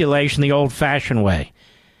population the old-fashioned way.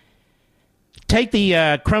 Take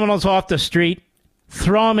the criminals off the street,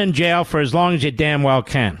 throw them in jail for as long as you damn well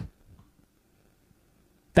can.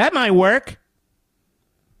 That might work.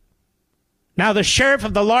 Now, the sheriff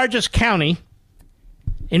of the largest county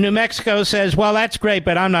in New Mexico says, well, that's great,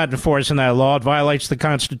 but I'm not enforcing that law. It violates the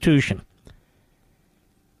Constitution.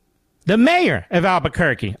 The mayor of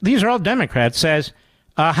Albuquerque, these are all Democrats, says,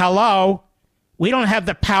 hello, we don't have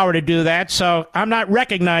the power to do that, so I'm not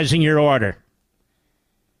recognizing your order.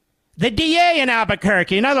 The DA in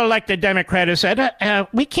Albuquerque, another elected Democrat, has said,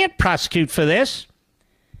 we can't prosecute for this.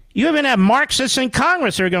 You even have Marxists in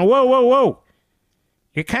Congress who are going, whoa, whoa, whoa.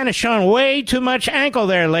 You're kind of showing way too much ankle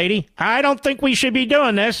there, lady. I don't think we should be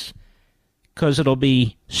doing this because it'll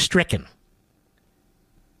be stricken.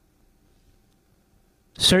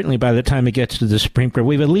 Certainly by the time it gets to the Supreme Court,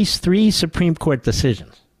 we have at least 3 Supreme Court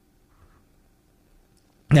decisions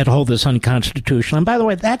that hold this unconstitutional. And by the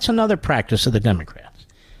way, that's another practice of the Democrats.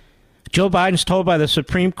 Joe Biden's told by the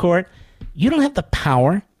Supreme Court, you don't have the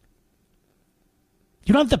power.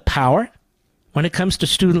 You don't have the power when it comes to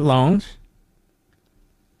student loans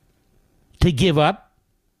to give up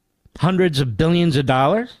hundreds of billions of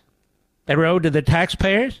dollars that are owed to the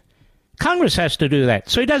taxpayers. Congress has to do that.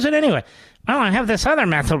 So he does it anyway. Well, I have this other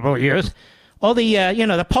method we'll use. All the,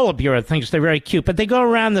 the Politburo thinks they're very cute, but they go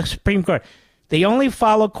around the Supreme Court. They only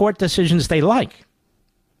follow court decisions they like.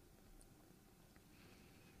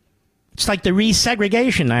 It's like the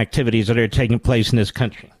resegregation activities that are taking place in this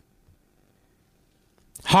country.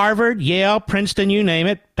 Harvard, Yale, Princeton, you name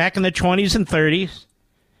it, back in the 20s and 30s,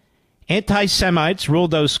 anti-Semites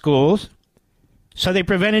ruled those schools, so they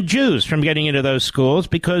prevented Jews from getting into those schools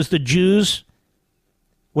because the Jews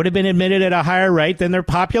would have been admitted at a higher rate than their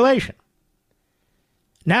population.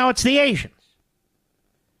 Now it's the Asians.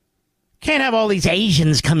 Can't have all these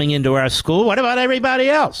Asians coming into our school. What about everybody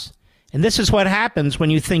else? And this is what happens when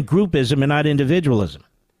you think groupism and not individualism.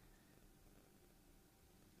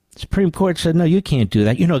 The Supreme Court said, no, you can't do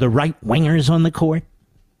that. You know the right-wingers on the court?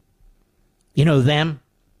 You know them?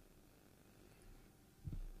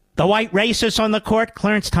 The white racists on the court?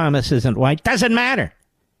 Clarence Thomas isn't white. Doesn't matter.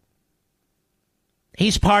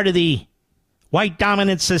 He's part of the white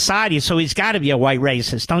dominant society, so he's got to be a white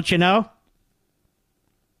racist, don't you know?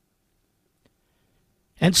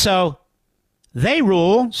 And so they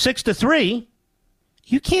rule 6-3.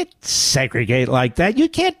 You can't segregate like that. You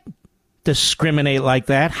can't discriminate like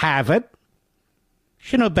that. Have it. You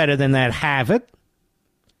should know better than that. Have it.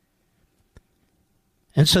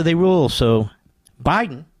 And so they rule. So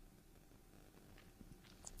Biden,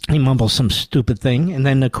 he mumbles some stupid thing. And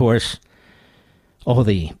then, of course, all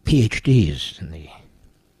the PhDs and the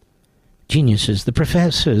geniuses, the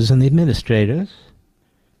professors and the administrators,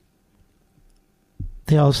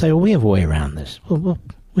 they all say, well, we have a way around this. Well,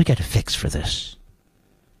 we got a fix for this.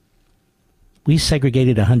 We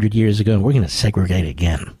segregated 100 years ago, and we're going to segregate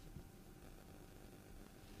again.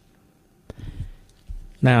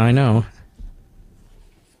 Now, I know.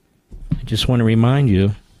 I just want to remind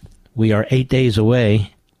you, we are 8 days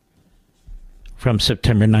away from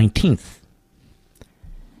September 19th.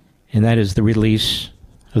 And that is the release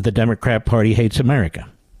of The Democrat Party Hates America.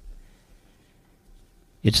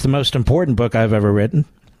 It's the most important book I've ever written.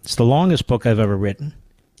 It's the longest book I've ever written.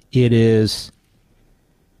 It is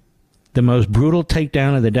the most brutal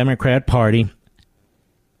takedown of the Democrat Party.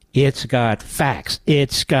 It's got facts.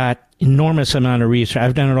 It's got enormous amount of research.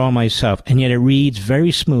 I've done it all myself. And yet it reads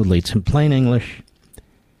very smoothly. It's in plain English,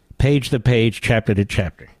 page to page, chapter to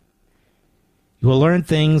chapter. You will learn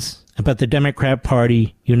things about the Democrat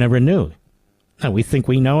Party you never knew. Now, we think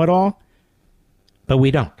we know it all, but we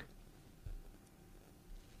don't.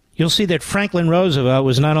 You'll see that Franklin Roosevelt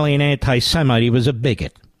was not only an anti-Semite, he was a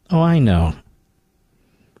bigot. Oh, I know.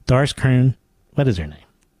 Doris Kearns, what is her name?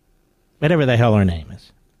 Whatever the hell her name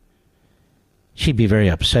is. She'd be very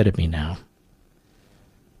upset at me now.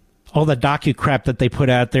 All the docu-crap that they put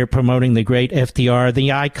out there promoting the great FDR,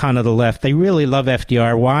 the icon of the left, they really love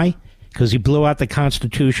FDR. Why? Because he blew out the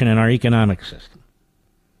Constitution and our economic system.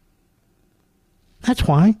 That's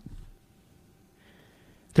why.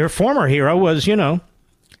 Their former hero was,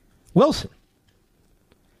 Wilson.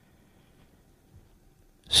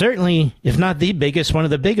 Certainly, if not the biggest, one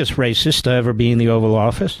of the biggest racists to ever be in the Oval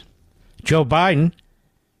Office. Joe Biden,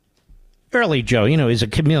 early Joe, he's a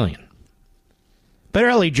chameleon. But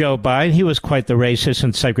early Joe Biden, he was quite the racist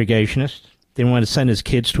and segregationist. Didn't want to send his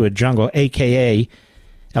kids to a jungle, a.k.a.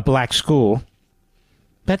 a black school.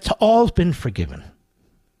 That's all been forgiven.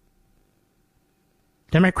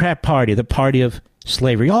 Democrat Party, the party of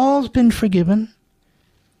slavery, all's been forgiven.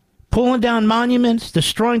 Pulling down monuments,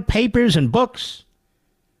 destroying papers and books,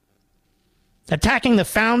 attacking the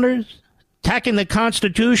founders, attacking the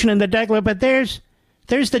Constitution and the Declaration. But there's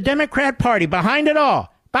the Democrat Party behind it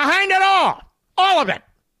all. Behind it all of it.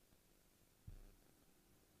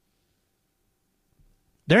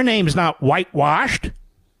 Their name's not whitewashed.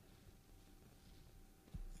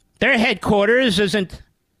 Their headquarters isn't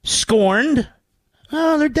scorned.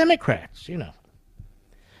 Oh, they're Democrats,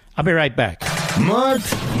 I'll be right back. Mark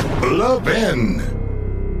Levin.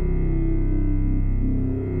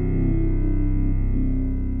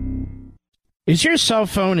 Is your cell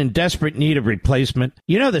phone in desperate need of replacement?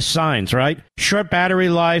 You know the signs, right? Short battery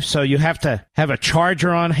life, so you have to have a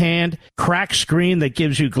charger on hand. Cracked screen that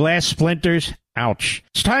gives you glass splinters. Ouch.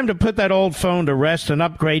 It's time to put that old phone to rest and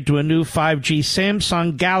upgrade to a new 5G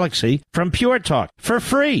Samsung Galaxy from Pure Talk for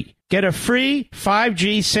free. Get a free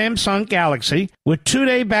 5G Samsung Galaxy with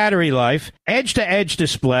 2-day battery life, edge-to-edge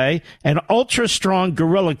display, and ultra-strong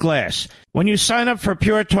Gorilla Glass when you sign up for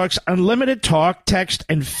Pure Talk's unlimited talk, text,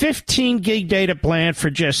 and 15 gig data plan for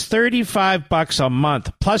just $35 a month.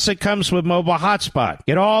 Plus, it comes with mobile hotspot.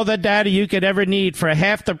 Get all the data you could ever need for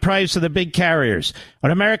half the price of the big carriers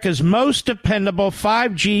on America's most dependable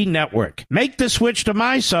 5G network. Make the switch to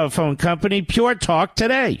my cell phone company, Pure Talk,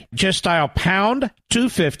 today. Just dial pound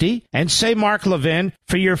 250 and say Mark Levin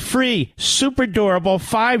for your free, super durable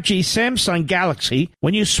 5G Samsung Galaxy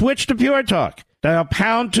when you switch to Pure Talk. Dial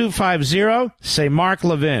pound 250, say Mark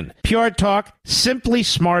Levin. Pure Talk, simply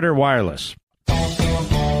smarter wireless. Let's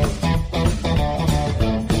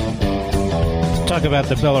talk about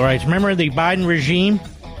the Bill of Rights. Remember the Biden regime?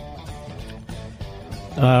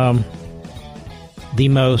 The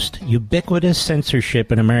most ubiquitous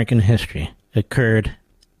censorship in American history occurred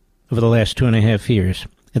over the last 2.5 years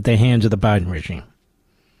at the hands of the Biden regime.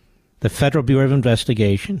 The Federal Bureau of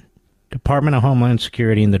Investigation, Department of Homeland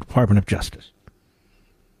Security, and the Department of Justice.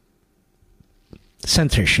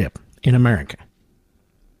 Censorship in America.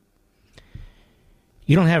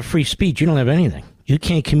 You don't have free speech. You don't have anything. You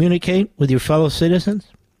can't communicate with your fellow citizens.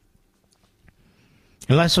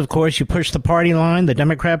 Unless, of course, you push the party line, the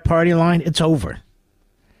Democrat Party line, it's over.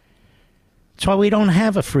 That's why we don't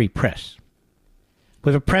have a free press.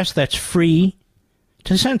 We have a press that's free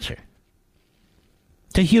to censor,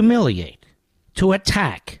 to humiliate, to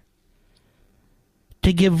attack,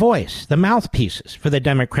 to give voice, the mouthpieces for the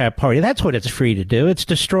Democrat Party. That's what it's free to do. It's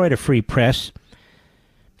destroyed a free press.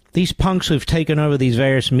 These punks who've taken over these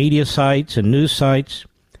various media sites and news sites,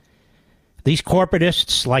 these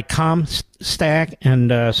corporatists like Comstock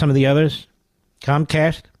and some of the others,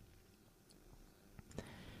 Comcast,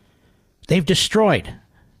 they've destroyed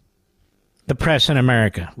the press in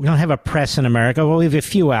America. We don't have a press in America. Well, we have a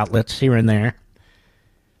few outlets here and there.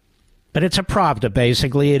 But it's a Pravda,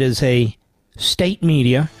 basically. It is a state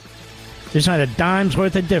media. There's not a dime's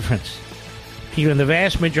worth of difference between the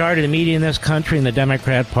vast majority of the media in this country and the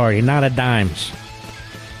Democrat Party. Not a dime's.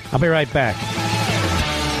 I'll be right back.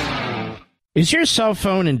 Is your cell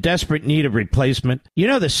phone in desperate need of replacement? You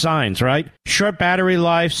know the signs, right? Short battery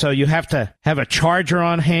life, so you have to have a charger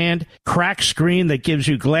on hand. Cracked screen that gives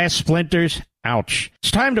you glass splinters. Ouch.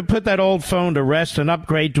 It's time to put that old phone to rest and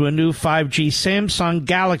upgrade to a new 5G Samsung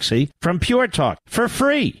Galaxy from Pure Talk for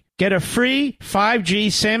free. Get a free 5G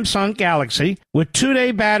Samsung Galaxy with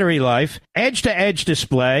 2-day battery life, edge-to-edge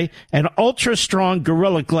display, and ultra-strong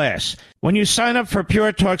Gorilla Glass when you sign up for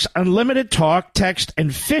Pure Talk's unlimited talk, text,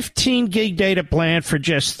 and 15-gig data plan for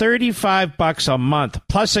just $35 a month.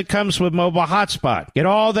 Plus, it comes with mobile hotspot. Get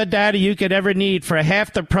all the data you could ever need for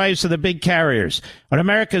half the price of the big carriers on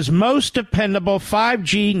America's most dependable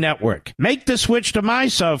 5G network. Make the switch to my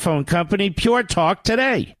cell phone company, Pure Talk,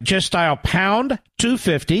 today. Just dial pound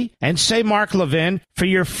 250 and say Mark Levin for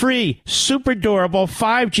your free, super durable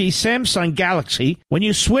 5G Samsung Galaxy when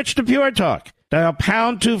you switch to Pure Talk. Dial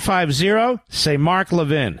pound 250, say Mark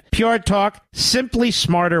Levin. Pure Talk, simply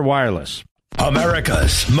smarter wireless.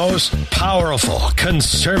 America's most powerful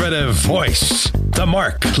conservative voice. The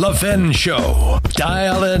Mark Levin Show.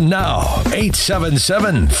 Dial in now.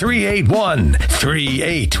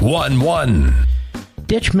 877-381-3811.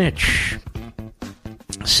 Ditch Mitch.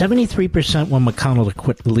 73% want McConnell to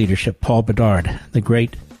quit leadership. Paul Bedard, the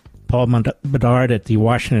great Paul Bedard at the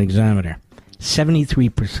Washington Examiner.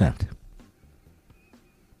 73%.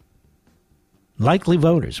 Likely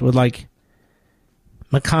voters would like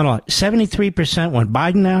McConnell. 73% want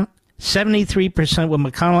Biden out. 73% want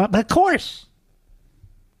McConnell out. But of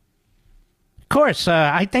course,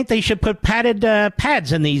 I think they should put padded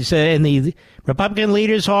pads in these in the Republican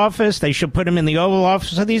leader's office. They should put them in the Oval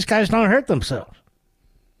Office so these guys don't hurt themselves.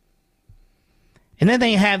 And then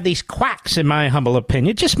they have these quacks, in my humble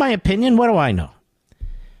opinion. Just my opinion. What do I know?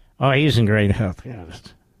 Oh, he's in great health. Yeah,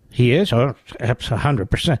 he is? Oh, that's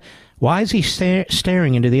 100%. Why is he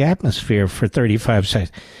staring into the atmosphere for 35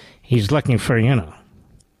 seconds? He's looking for,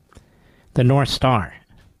 the North Star.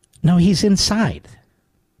 No, he's inside.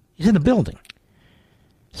 He's in the building.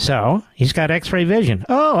 So, he's got X-ray vision.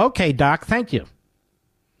 Oh, okay, Doc, thank you.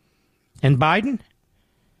 And Biden?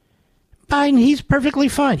 Biden, he's perfectly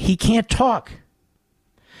fine. He can't talk.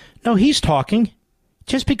 No, he's talking.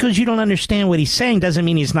 Just because you don't understand what he's saying doesn't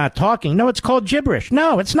mean he's not talking. No, it's called gibberish.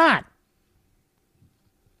 No, it's not.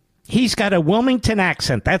 He's got a Wilmington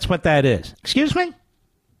accent. That's what that is. Excuse me?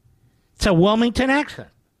 It's a Wilmington accent.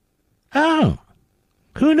 Oh,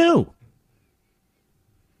 who knew?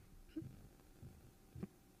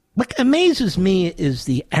 What amazes me is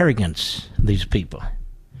the arrogance of these people.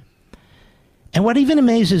 And what even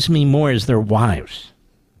amazes me more is their wives.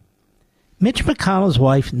 Mitch McConnell's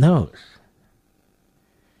wife knows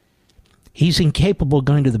he's incapable of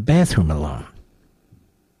going to the bathroom alone.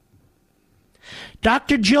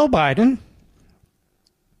 Dr. Jill Biden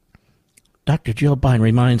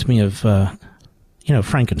reminds me of,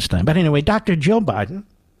 Frankenstein. But anyway, Dr. Jill Biden,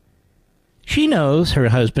 she knows her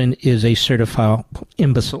husband is a certified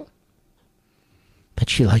imbecile, but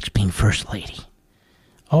she likes being first lady.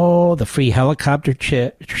 Oh, the free helicopter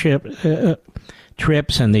trips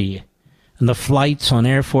and the flights on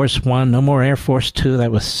Air Force One, no more Air Force Two.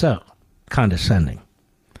 That was so condescending.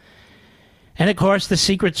 And, of course, the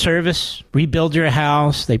Secret Service rebuild your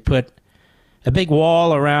house. They put a big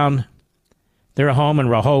wall around their home in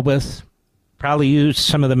Rehoboth. Probably used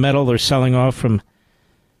some of the metal they're selling off from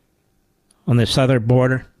on the southern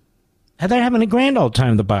border. And they're having a grand old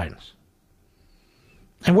time, the Bidens.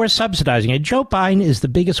 And we're subsidizing it. Joe Biden is the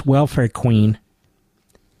biggest welfare queen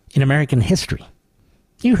in American history.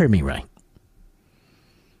 You heard me right.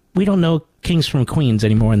 We don't know kings from queens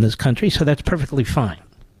anymore in this country, so that's perfectly fine.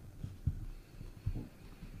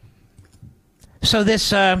 So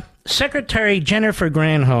this Secretary Jennifer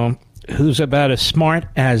Granholm, who's about as smart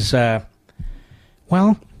as, as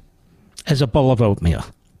a bowl of oatmeal.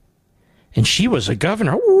 And she was a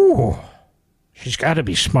governor. Ooh, she's got to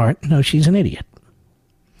be smart. No, she's an idiot.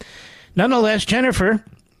 Nonetheless, Jennifer,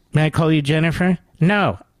 may I call you Jennifer?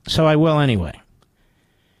 No, so I will anyway.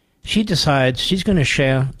 She decides she's going to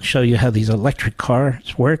show you how these electric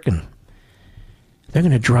cars work, and they're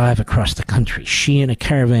going to drive across the country. She in a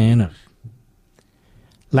caravan of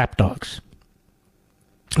lapdogs.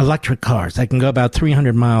 Electric cars that can go about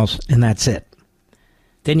 300 miles, and that's it.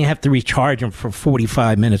 Then you have to recharge them for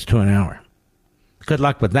 45 minutes to an hour. Good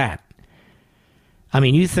luck with that. I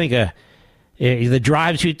mean, you think the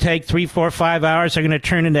drives you take 3, 4, 5 hours are going to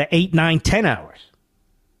turn into 8, 9, 10 hours.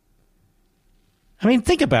 I mean,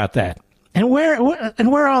 think about that. And where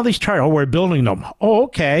are all these chargers? Oh, we're building them. Oh,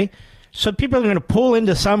 okay. So people are going to pull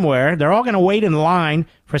into somewhere. They're all going to wait in line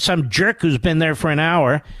for some jerk who's been there for an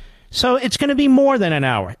hour. So it's going to be more than an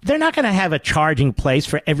hour. They're not going to have a charging place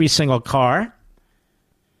for every single car.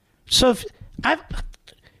 So,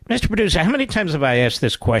 Mr. Producer, how many times have I asked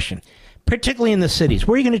this question? Particularly in the cities.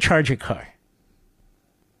 Where are you going to charge your car?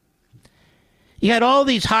 You got all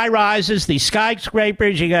these high rises, these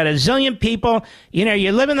skyscrapers. You got a zillion people. You know,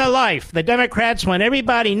 you're living the life. The Democrats want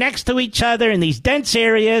everybody next to each other in these dense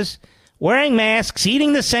areas, wearing masks,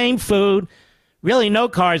 eating the same food. Really, no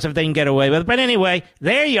cars if they can get away with it. But anyway,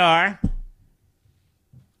 there you are.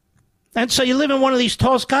 And so you live in one of these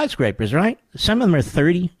tall skyscrapers, right? Some of them are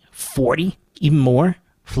 30, 40, even more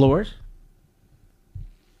floors.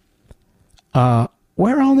 Where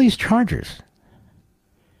are all these chargers?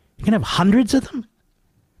 You can have hundreds of them?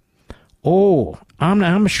 Oh,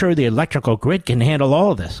 I'm sure the electrical grid can handle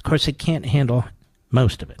all of this. Of course, it can't handle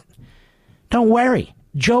most of it. Don't worry.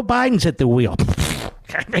 Joe Biden's at the wheel.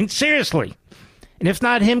 I mean, seriously. And if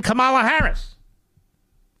not him, Kamala Harris.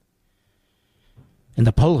 And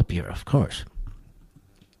the Politburo, of course.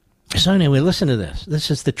 So anyway, listen to this.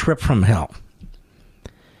 This is the trip from hell.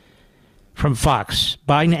 From Fox,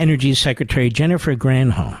 Biden Energy Secretary Jennifer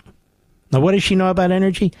Granholm. Now, what does she know about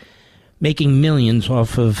energy? Making millions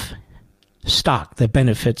off of stock that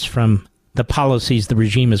benefits from the policies the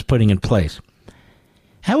regime is putting in place.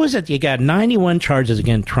 How is it you got 91 charges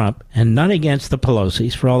against Trump and none against the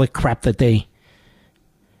Pelosi's for all the crap that they,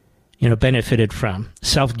 benefited from?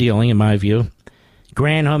 Self-dealing, in my view.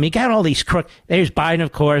 Granholm, you got all these crooks. There's Biden,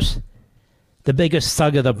 of course, the biggest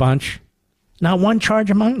thug of the bunch. Not one charge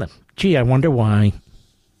among them. Gee, I wonder why.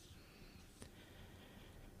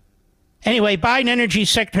 Anyway, Biden Energy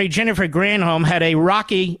Secretary Jennifer Granholm had a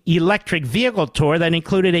rocky electric vehicle tour that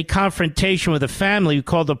included a confrontation with a family who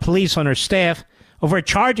called the police on her staff over a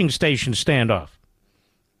charging station standoff.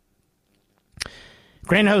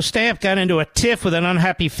 Granholm's staff got into a tiff with an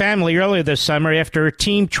unhappy family earlier this summer after her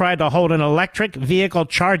team tried to hold an electric vehicle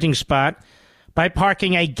charging spot by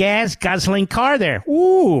parking a gas-guzzling car there.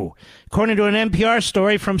 Ooh! According to an NPR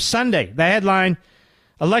story from Sunday, the headline,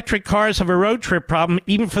 "Electric cars have a road trip problem,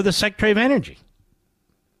 even for the Secretary of Energy."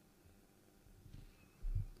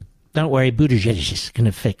 Don't worry, Buttigieg is going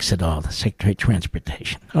to fix it all, the Secretary of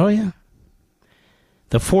Transportation. Oh, yeah.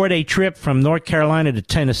 The 4-day trip from North Carolina to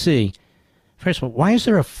Tennessee. First of all, why is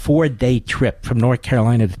there a 4-day trip from North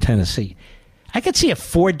Carolina to Tennessee? I could see a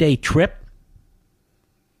 4-day trip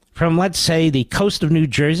from, let's say, the coast of New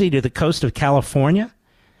Jersey to the coast of California.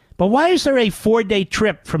 But why is there a 4-day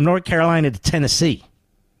trip from North Carolina to Tennessee?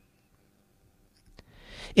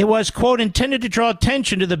 It was, quote, intended to draw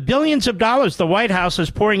attention to the billions of dollars the White House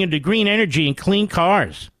is pouring into green energy and clean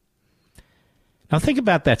cars. Now think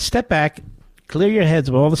about that. Step back, clear your heads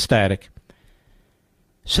of all the static.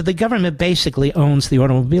 So the government basically owns the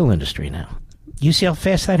automobile industry now. You see how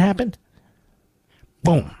fast that happened?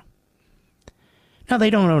 Boom. Now,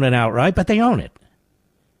 they don't own it outright, but they own it.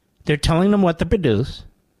 They're telling them what to produce.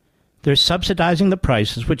 They're subsidizing the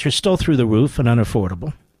prices, which are still through the roof and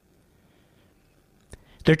unaffordable.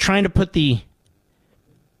 They're trying to put the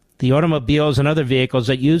automobiles and other vehicles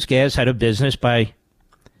that use gas out of business by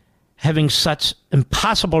having such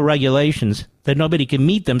impossible regulations that nobody can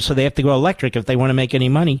meet them, so they have to go electric if they want to make any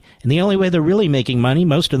money. And the only way they're really making money,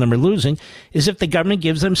 most of them are losing, is if the government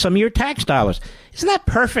gives them some of your tax dollars. Isn't that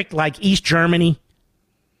perfect, like East Germany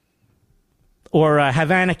or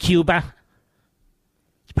Havana, Cuba?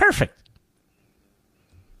 It's perfect.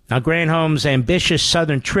 Now, Granholm's ambitious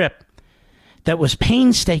southern trip that was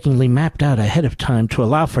painstakingly mapped out ahead of time to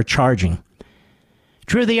allow for charging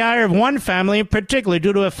drew the ire of one family in particular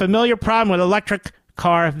due to a familiar problem with electric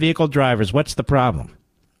car vehicle drivers. What's the problem?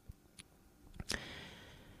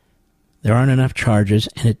 There aren't enough chargers,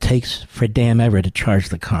 and it takes for damn ever to charge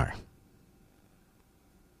the car.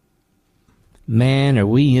 Man, are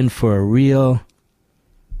we in for a real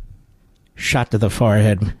shot to the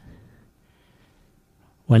forehead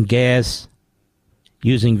when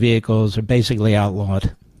gas-using vehicles are basically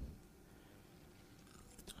outlawed.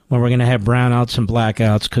 When we're going to have brownouts and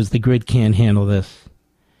blackouts because the grid can't handle this.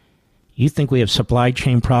 You think we have supply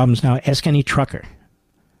chain problems now? Ask any trucker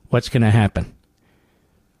what's going to happen.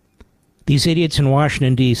 These idiots in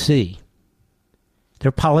Washington, D.C.,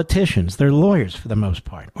 they're politicians. They're lawyers for the most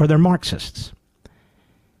part, or they're Marxists.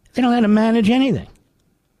 They don't know how to manage anything.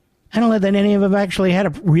 I don't know that any of them actually had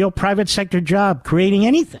a real private sector job creating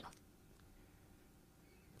anything.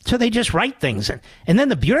 So they just write things. And then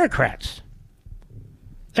the bureaucrats.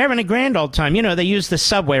 They're having a grand old time. You know, they use the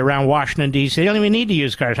subway around Washington, D.C. They don't even need to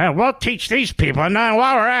use cars. We'll teach these people. And now,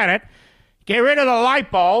 while we're at it, get rid of the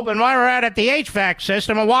light bulb. And while we're at it, the HVAC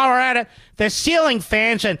system. And while we're at it, the ceiling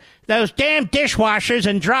fans and those damn dishwashers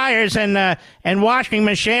and dryers and washing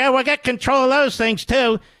machine. We'll get control of those things,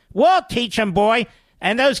 too. We'll teach them, boy.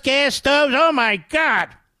 And those gas stoves, oh, my God.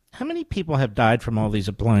 How many people have died from all these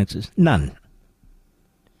appliances? None.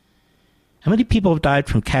 How many people have died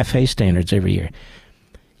from cafe standards every year?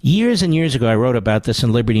 Years and years ago, I wrote about this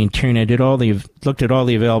in Liberty and Tyranny. I looked at all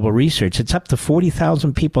the available research. It's up to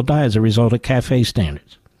 40,000 people die as a result of cafe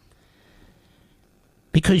standards.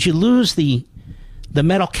 Because you lose the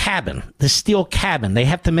metal cabin, the steel cabin. They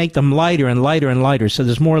have to make them lighter and lighter and lighter. So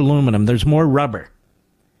there's more aluminum. There's more rubber.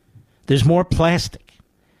 There's more plastic.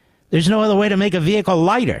 There's no other way to make a vehicle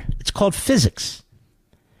lighter. It's called physics.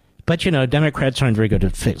 But, you know, Democrats aren't very good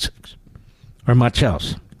at physics or much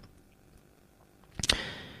else.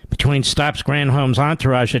 Between stops, Granholm's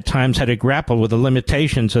entourage at times had to grapple with the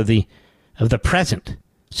limitations of the present,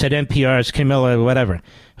 said NPR's Camilla whatever,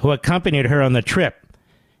 who accompanied her on the trip.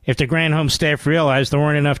 If the Granholm staff realized there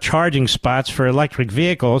weren't enough charging spots for electric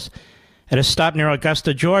vehicles at a stop near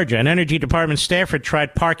Augusta, Georgia, an Energy Department staffer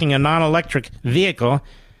tried parking a non-electric vehicle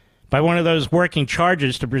by one of those working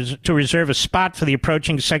chargers to reserve a spot for the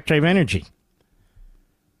approaching Secretary of Energy.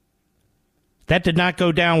 That did not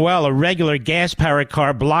go down well, a regular gas-powered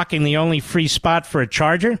car blocking the only free spot for a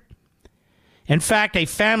charger. In fact, a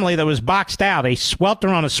family that was boxed out,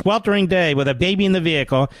 on a sweltering day with a baby in the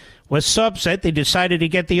vehicle, was so upset they decided to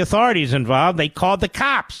get the authorities involved. They called the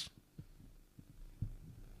cops.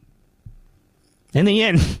 In the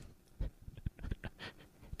end,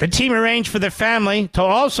 the team arranged for the family to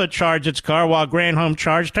also charge its car while Granholm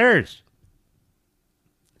charged hers.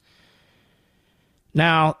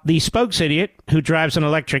 Now, the spokes idiot, who drives an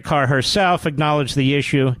electric car herself, acknowledged the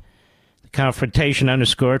issue. The confrontation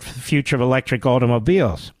underscored the future of electric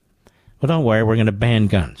automobiles. Well, don't worry, we're going to ban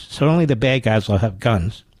guns. So only the bad guys will have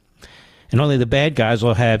guns. And only the bad guys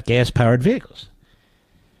will have gas-powered vehicles.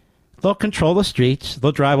 They'll control the streets.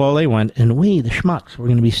 They'll drive all they want. And we, the schmucks, we're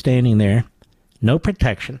going to be standing there. No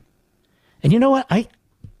protection. And you know what?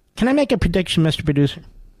 Can I make a prediction, Mr. Producer?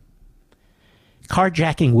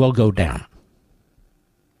 Carjacking will go down.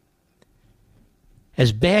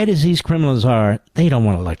 As bad as these criminals are, they don't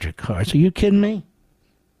want electric cars. Are you kidding me?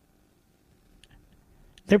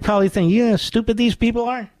 They're probably thinking, you know how stupid these people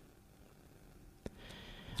are?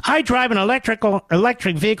 I drive an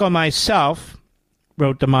electric vehicle myself,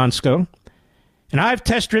 wrote DeMonsco, and I've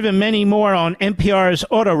test-driven many more on NPR's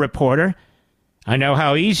Auto Reporter. I know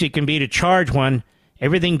how easy it can be to charge when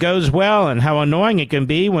everything goes well and how annoying it can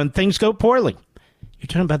be when things go poorly. You're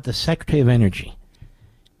talking about the Secretary of Energy.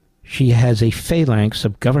 She has a phalanx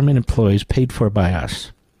of government employees paid for by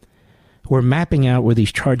us. We're mapping out where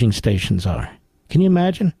these charging stations are. Can you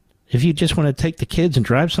imagine if you just want to take the kids and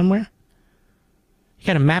drive somewhere? You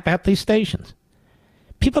got to map out these stations.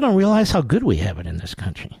 People don't realize how good we have it in this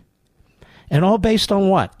country. And all based on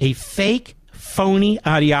what? A fake, phony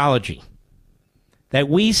ideology that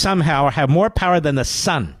we somehow have more power than the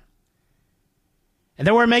sun. And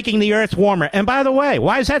that we're making the earth warmer. And by the way,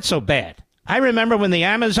 why is that so bad? I remember when the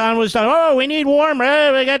Amazon was done. Oh, we need warmer.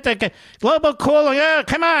 Oh, we got the global cooling. Oh,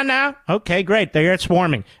 come on now. Okay, great. The earth's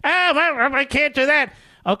warming. Oh, well, I can't do that.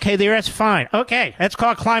 Okay, the earth's fine. Okay, that's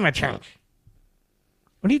called climate change.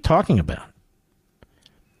 What are you talking about?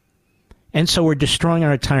 And so we're destroying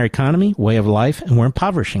our entire economy, way of life, and we're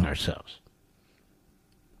impoverishing ourselves.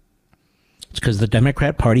 It's because the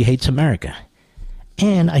Democrat Party hates America.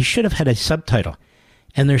 And I should have had a subtitle.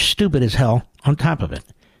 And they're stupid as hell on top of it.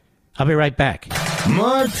 I'll be right back.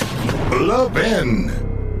 Mark Levin.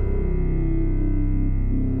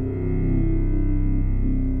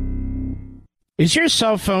 Is your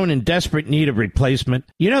cell phone in desperate need of replacement?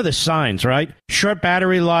 You know the signs, right? Short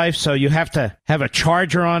battery life, so you have to have a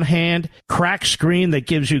charger on hand. Cracked screen that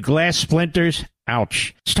gives you glass splinters.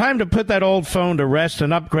 Ouch. It's time to put that old phone to rest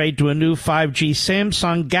and upgrade to a new 5G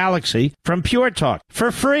Samsung Galaxy from Pure Talk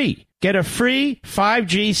for free. Get a free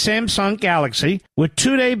 5G Samsung Galaxy with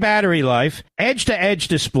 2-day battery life, edge-to-edge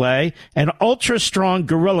display, and ultra-strong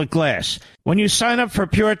Gorilla Glass when you sign up for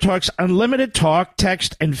Pure Talk's unlimited talk,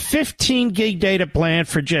 text, and 15-gig data plan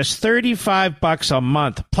for just $35 a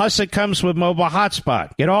month. Plus, it comes with mobile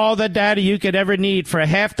hotspot. Get all the data you could ever need for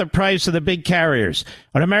half the price of the big carriers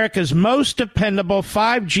on America's most dependable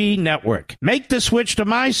 5G network. Make the switch to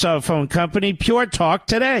my cell phone company, Pure Talk,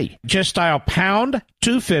 today. Just dial pound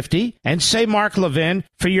 250 and say Mark Levin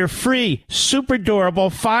for your free, super durable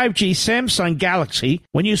 5G Samsung Galaxy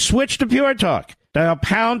when you switch to Pure Talk. Dial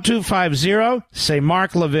pound 250, say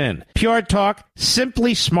Mark Levin. Pure Talk,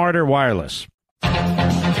 simply smarter wireless. Boy,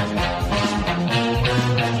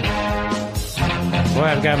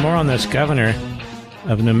 I've got more on this governor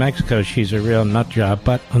of New Mexico. She's a real nut job,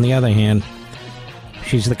 but on the other hand,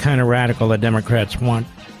 she's the kind of radical the Democrats want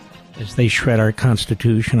as they shred our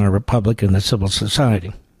Constitution, our Republic, and the civil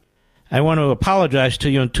society. I want to apologize to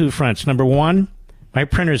you on two fronts. Number one, my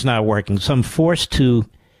printer's not working, so I'm forced to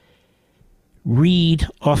read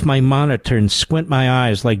off my monitor and squint my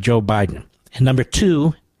eyes like Joe Biden. And number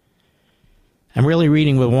two, I'm really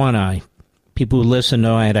reading with one eye. People who listen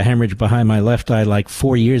know I had a hemorrhage behind my left eye like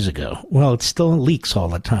 4 years ago. Well, it still leaks all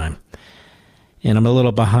the time. And I'm a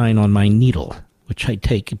little behind on my needle, which I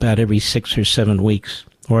take about every 6 or 7 weeks.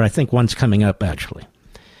 Or I think one's coming up, actually.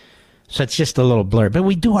 So it's just a little blur. But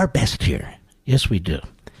we do our best here. Yes, we do.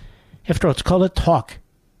 After all, it's called a talk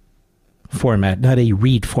format, not a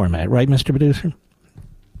read format. Right, Mr. Producer?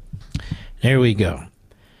 There we go.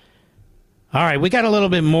 All right, we got a little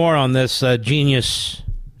bit more on this genius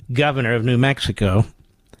governor of New Mexico.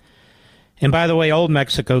 And by the way, Old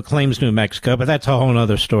Mexico claims New Mexico, but that's a whole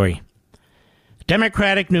other story.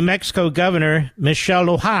 Democratic New Mexico Governor Michelle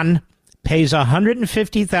Lujan pays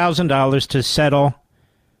 $150,000 to settle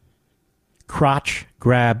crotch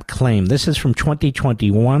grab claim. This is from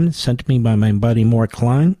 2021, sent to me by my buddy Moore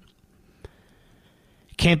Klein.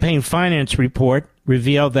 Campaign finance report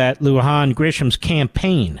revealed that Lujan Grisham's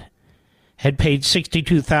campaign had paid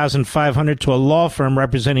 $62,500 to a law firm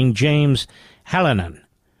representing James Hallinan,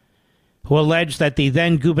 who alleged that the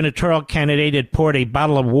then gubernatorial candidate had poured a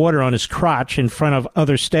bottle of water on his crotch in front of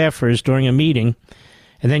other staffers during a meeting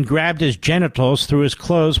and then grabbed his genitals through his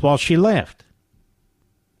clothes while she left.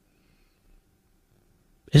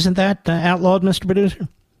 Isn't that outlawed, Mr. Producer?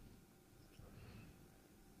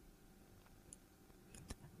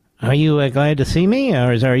 Are you glad to see me,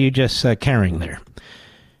 or are you just carrying there?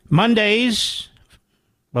 Mondays,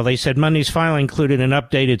 well, they said Monday's filing included an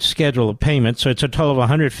updated schedule of payments, so it's a total of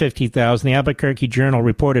 $150,000. The Albuquerque Journal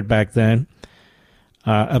reported back then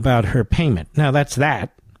about her payment. Now, that's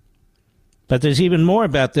that. But there's even more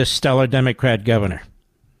about this stellar Democrat governor.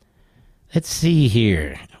 Let's see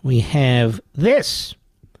here. We have this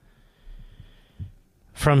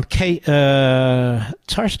from it's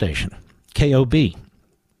our station, KOB.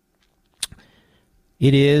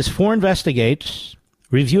 It is For Investigates.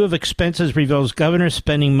 Review of expenses reveals governor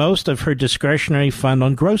spending most of her discretionary fund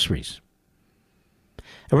on groceries.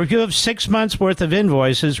 A review of 6 months' worth of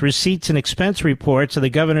invoices, receipts, and expense reports of the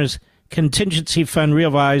governor's contingency fund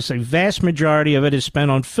realized a vast majority of it is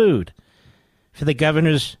spent on food for the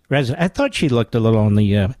governor's residence. I thought she looked a little on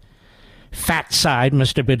the fat side,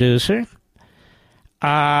 Mr. Producer.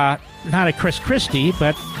 Not a Chris Christie,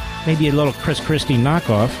 but maybe a little Chris Christie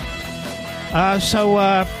knockoff.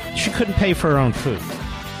 So she couldn't pay for her own food.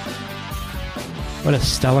 What a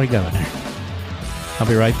stellar governor. I'll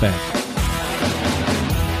be right back.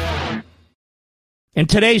 In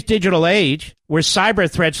today's digital age, where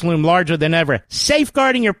cyber threats loom larger than ever,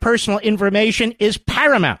 safeguarding your personal information is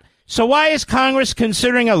paramount. So why is Congress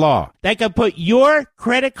considering a law that could put your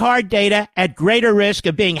credit card data at greater risk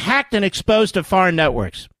of being hacked and exposed to foreign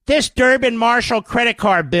networks? This Durbin-Marshall credit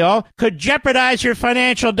card bill could jeopardize your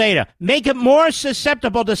financial data, make it more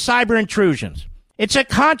susceptible to cyber intrusions. It's a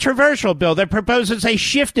controversial bill that proposes a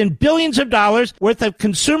shift in billions of dollars worth of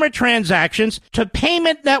consumer transactions to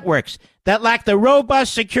payment networks that lack the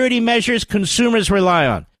robust security measures consumers rely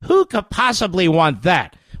on. Who could possibly want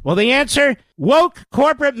that? Well, the answer? Woke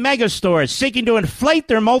corporate megastores seeking to inflate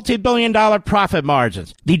their multi-billion-dollar profit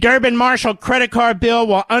margins. The Durbin-Marshall credit card bill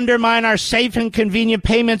will undermine our safe and convenient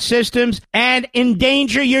payment systems and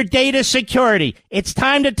endanger your data security. It's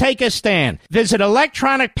time to take a stand. Visit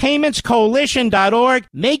electronicpaymentscoalition.org.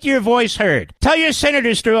 Make your voice heard. Tell your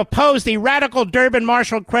senators to oppose the radical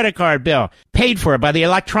Durbin-Marshall credit card bill, paid for by the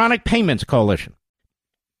Electronic Payments Coalition.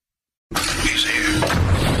 He's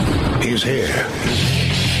here. He's here.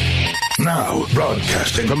 Now,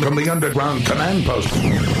 broadcasting from the underground command post,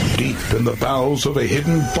 deep in the bowels of a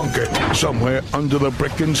hidden bunker, somewhere under the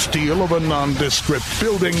brick and steel of a nondescript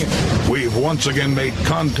building, we've once again made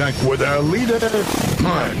contact with our leader,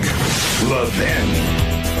 Mark Levin.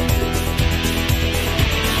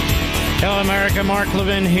 Hello, America. Mark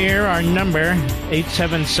Levin here. Our number,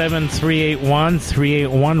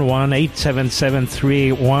 877-381-3811,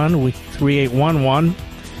 877-381-3811.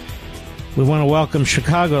 We want to welcome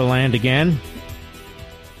Chicagoland again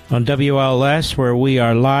on WLS, where we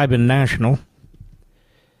are live and national.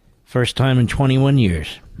 First time in 21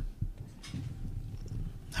 years.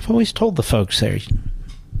 I've always told the folks there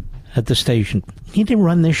at the station, you need to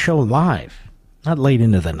run this show live. not late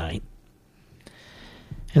into the night.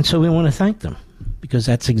 And so we want to thank them, because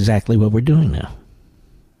that's exactly what we're doing now.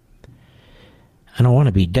 I don't want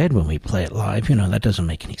to be dead when we play it live. That doesn't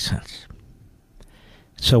make any sense.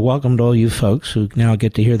 So welcome to all you folks who now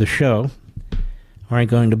get to hear the show or are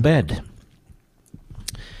going to bed.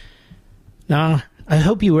 Now, I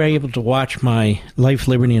hope you were able to watch my Life,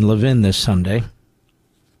 Liberty, and Levin this Sunday.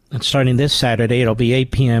 And starting this Saturday, it'll be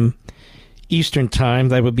 8 p.m. Eastern Time.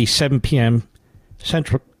 That would be 7 p.m.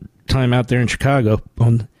 Central Time out there in Chicago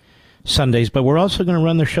on Sundays. But we're also going to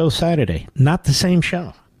run the show Saturday. Not the same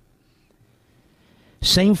show.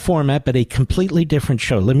 Same format, but a completely different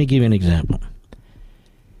show. Let me give you an example.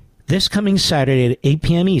 This coming Saturday at 8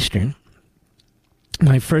 p.m. Eastern,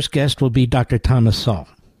 my first guest will be Dr. Thomas Sowell,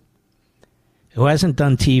 who hasn't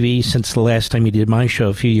done TV since the last time he did my show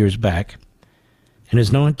a few years back, and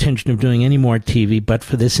has no intention of doing any more TV but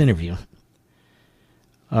for this interview.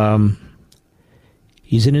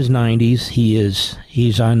 He's in his 90s.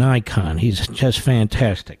 He's an icon. He's just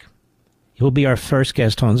fantastic. He will be our first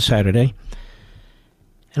guest on Saturday.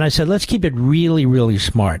 And I said, let's keep it really, really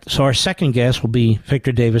smart. So our second guest will be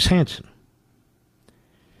Victor Davis Hanson.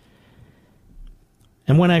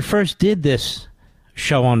 And when I first did this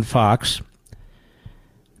show on Fox,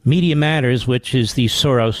 Media Matters, which is the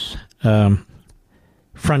Soros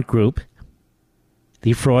front group,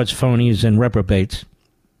 the frauds, phonies, and reprobates,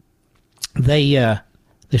 they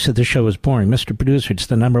said the show was boring. Mr. Producer, it's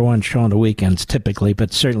the number one show on the weekends typically,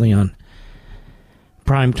 but certainly on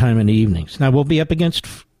prime time in the evenings. Now, we'll be up against...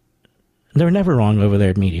 They're never wrong over there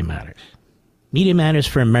at Media Matters. Media Matters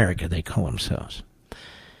for America, they call themselves.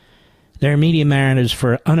 They're Media Matters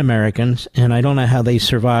for un-Americans, and I don't know how they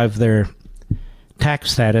survive their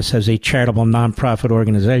tax status as a charitable nonprofit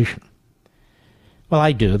organization. Well,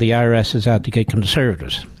 I do. The IRS is out to get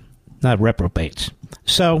conservatives, not reprobates.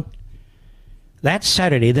 So, that's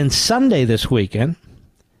Saturday. Then Sunday this weekend,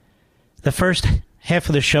 the first half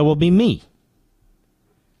of the show will be me.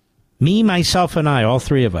 Me, myself, and I, all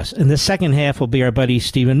three of us. And the second half will be our buddy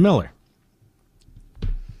Stephen Miller,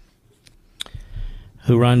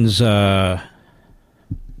 who runs a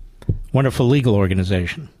wonderful legal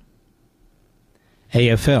organization,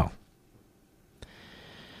 AFL,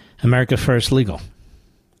 America First Legal.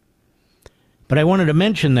 But I wanted to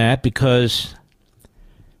mention that because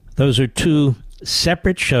those are two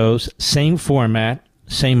separate shows, same format,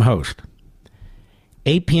 same host.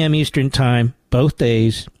 8 p.m. Eastern Time, both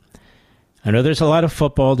days. I know there's a lot of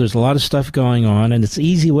football, there's a lot of stuff going on, and it's an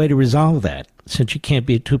easy way to resolve that. Since you can't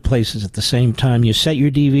be at two places at the same time, you set your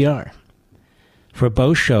DVR for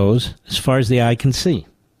both shows as far as the eye can see.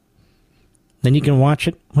 Then you can watch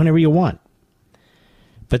it whenever you want.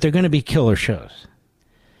 But they're going to be killer shows.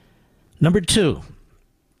 Number two,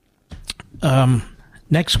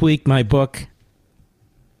 next week, my book,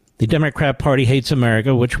 The Democrat Party Hates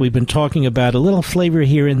America, which we've been talking about a little flavor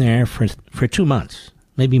here and there for 2 months,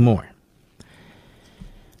 maybe more.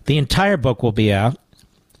 The entire book will be out,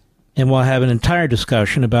 and we'll have an entire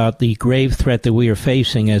discussion about the grave threat that we are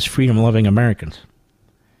facing as freedom-loving Americans.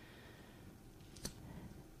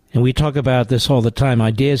 And we talk about this all the time.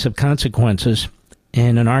 Ideas have consequences,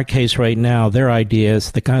 and in our case right now, their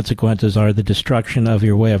ideas, the consequences are the destruction of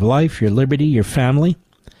your way of life, your liberty, your family,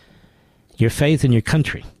 your faith, and your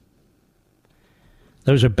country.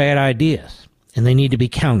 Those are bad ideas, and they need to be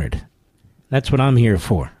countered. That's what I'm here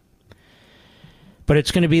for. But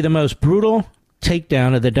it's going to be the most brutal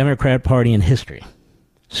takedown of the Democrat Party in history,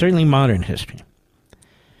 certainly modern history.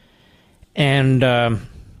 And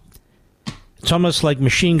it's almost like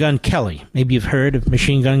Machine Gun Kelly. Maybe you've heard of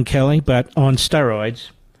Machine Gun Kelly, but on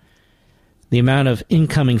steroids. The amount of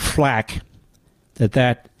incoming flack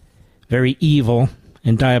that very evil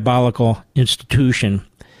and diabolical institution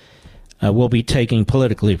will be taking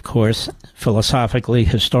politically, of course, philosophically,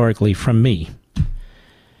 historically, from me.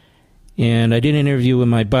 And I did an interview with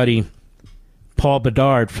my buddy Paul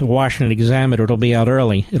Bedard for the Washington Examiner. It'll be out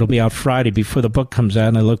early. It'll be out Friday before the book comes out,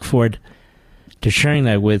 and I look forward to sharing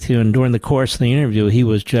that with you. And during the course of the interview, he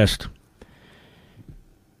was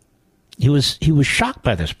shocked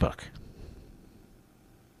by this book.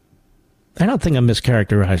 I don't think I'm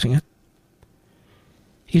mischaracterizing it.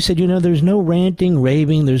 He said, there's no ranting,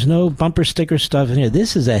 raving, there's no bumper sticker stuff in here.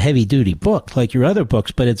 This is a heavy-duty book, like your other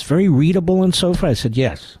books, but it's very readable and so forth. I said,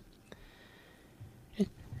 yes.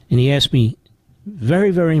 And he asked me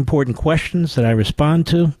very, very important questions that I respond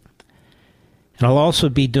to. And I'll also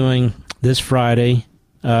be doing this Friday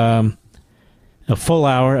a full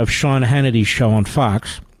hour of Sean Hannity's show on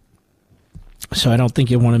Fox. So I don't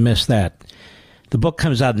think you'll want to miss that. The book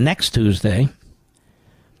comes out next Tuesday.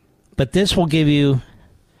 But this will give you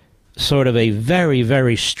sort of a very,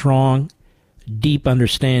 very strong, deep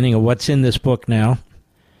understanding of what's in this book now.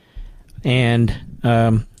 And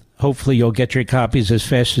hopefully you'll get your copies as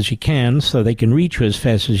fast as you can so they can reach you as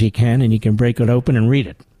fast as you can, and you can break it open and read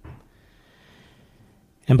it.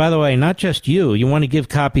 And by the way, not just you. You want to give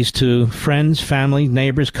copies to friends, family,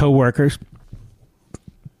 neighbors, co-workers,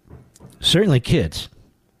 certainly kids.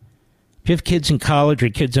 If you have kids in college or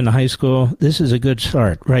kids in high school, this is a good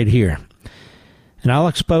start right here. And I'll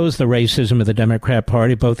expose the racism of the Democrat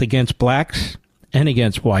Party, both against blacks and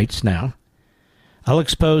against whites now. I'll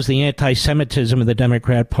expose the anti-Semitism of the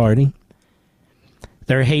Democrat Party,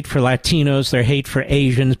 their hate for Latinos, their hate for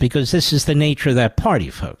Asians, because this is the nature of that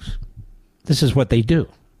party, folks. This is what they do.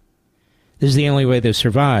 This is the only way they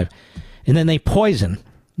survive. And then they poison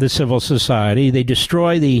the civil society. They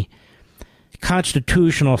destroy the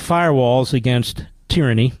constitutional firewalls against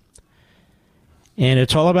tyranny. And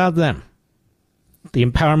it's all about them. The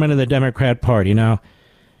empowerment of the Democrat Party. Now,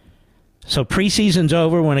 so preseason's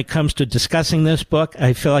over when it comes to discussing this book.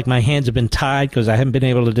 I feel like my hands have been tied because I haven't been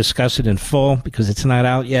able to discuss it in full because it's not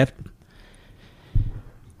out yet.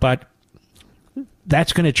 But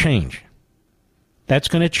that's going to change. That's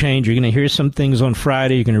going to change. You're going to hear some things on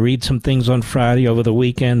Friday. You're going to read some things on Friday, over the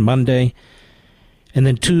weekend, Monday. And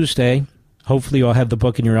then Tuesday, hopefully you'll have the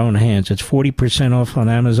book in your own hands. It's 40% off on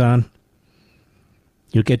Amazon.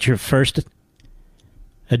 You'll get your first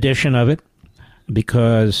edition of it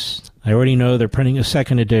because I already know they're printing a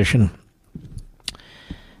second edition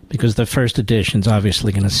because the first edition's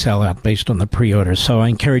obviously going to sell out based on the pre-order. So I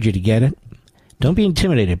encourage you to get it. Don't be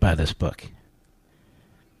intimidated by this book.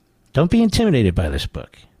 Don't be intimidated by this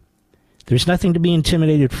book. There's nothing to be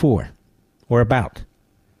intimidated for or about.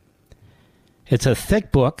 It's a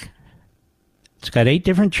thick book. It's got 8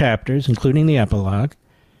 different chapters, including the epilogue.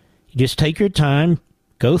 You just take your time,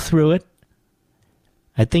 go through it.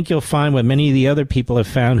 I think you'll find what many of the other people have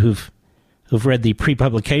found who've read the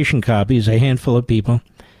pre-publication copies, a handful of people,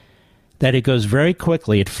 that it goes very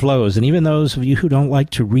quickly, it flows. And even those of you who don't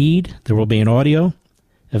like to read, there will be an audio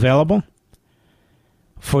available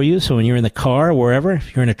for you. So when you're in the car or wherever,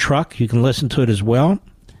 if you're in a truck, you can listen to it as well.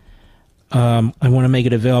 I want to make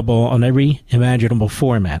it available on every imaginable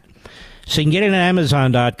format. So you can get it at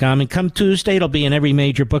Amazon.com, and come Tuesday, it'll be in every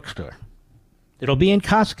major bookstore. It'll be in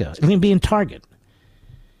Costco. It'll be in Target.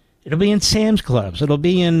 It'll be in Sam's Clubs. It'll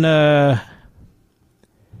be in, I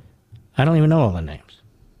don't even know all the names.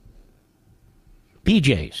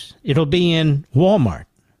 BJ's. It'll be in Walmart.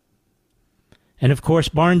 And, of course,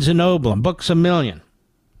 Barnes & Noble and Books A Million.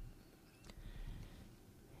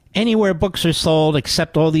 Anywhere books are sold,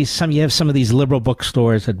 except you have some of these liberal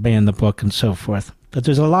bookstores that ban the book and so forth. But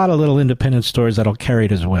there's a lot of little independent stores that'll carry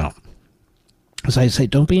it as well. As I say,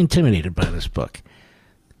 don't be intimidated by this book.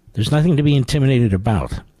 There's nothing to be intimidated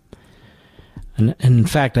about. And in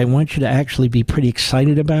fact, I want you to actually be pretty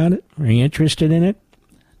excited about it, very interested in it.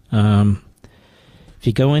 If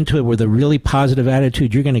you go into it with a really positive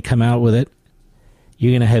attitude, you're going to come out with it.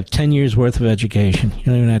 You're going to have 10 years worth of education. You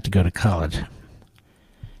don't even have to go to college.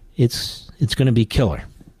 It's going to be killer.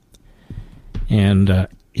 And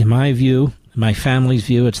in my view, my family's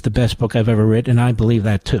view, it's the best book I've ever written, and I believe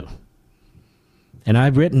that too. And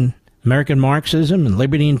I've written American Marxism and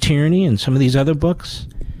Liberty and Tyranny and some of these other books.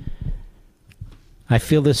 I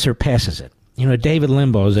feel this surpasses it. You know, David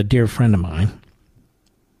Limbaugh is a dear friend of mine,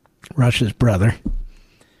 Rush's brother.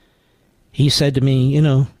 He said to me,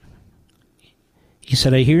 he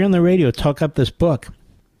said, I hear you on the radio talk up this book,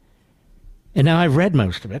 and now I've read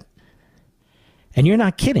most of it, and you're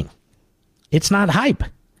not kidding. It's not hype.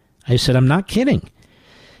 I said, I'm not kidding.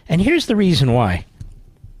 And here's the reason why.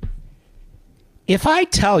 If I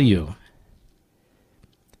tell you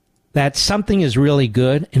that something is really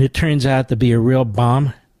good and it turns out to be a real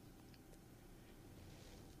bomb,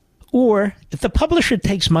 or if the publisher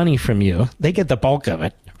takes money from you, they get the bulk of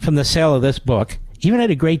it from the sale of this book, even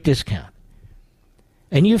at a great discount,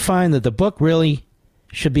 and you find that the book really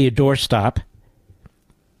should be a doorstop,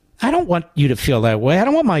 I don't want you to feel that way. I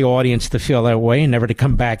don't want my audience to feel that way and never to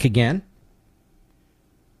come back again.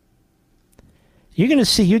 You're going to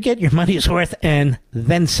see you get your money's worth and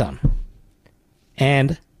then some.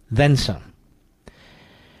 And then some.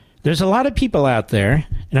 There's a lot of people out there,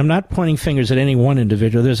 and I'm not pointing fingers at any one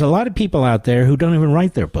individual, there's a lot of people out there who don't even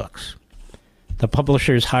write their books. The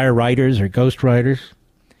publishers hire writers or ghost writers,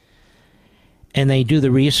 and they do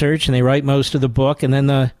the research and they write most of the book, and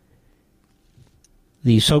then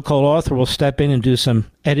the so-called author will step in and do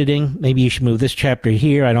some editing. Maybe you should move this chapter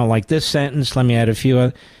here. I don't like this sentence. Let me add a few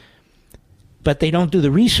other. But they don't do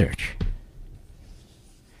the research.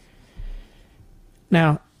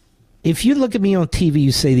 Now, if you look at me on TV,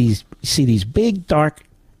 you see these big dark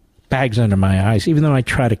bags under my eyes, even though I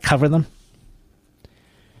try to cover them.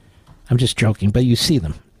 I'm just joking, but you see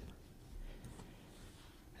them.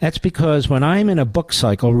 That's because when I'm in a book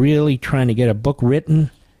cycle, really trying to get a book written,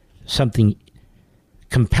 something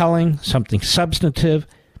compelling, something substantive,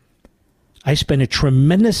 I spend a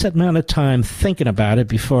tremendous amount of time thinking about it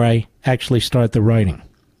before I actually start the writing.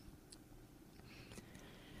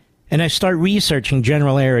 And I start researching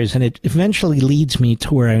general areas, and it eventually leads me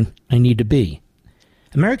to where I need to be.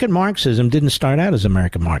 American Marxism didn't start out as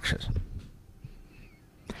American Marxism.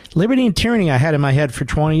 Liberty and tyranny I had in my head for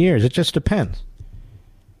 20 years. It just depends.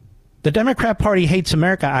 The Democrat Party hates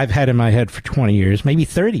America I've had in my head for 20 years, maybe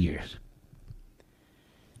 30 years.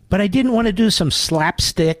 But I didn't want to do some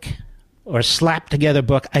slapstick or slap-together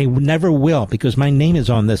book. I never will, because my name is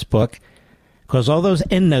on this book. Because all those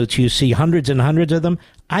endnotes you see, hundreds and hundreds of them,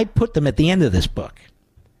 I put them at the end of this book.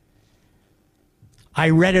 I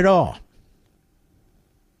read it all.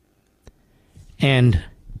 And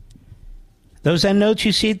those endnotes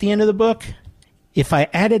you see at the end of the book, if I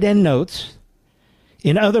added endnotes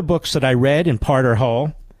in other books that I read in part or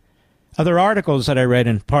whole, other articles that I read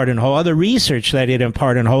in part and whole, other research that I did in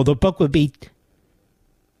part and whole, the book would be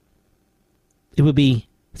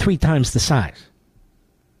 3 times the size.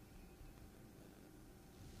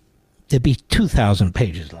 It'd be 2,000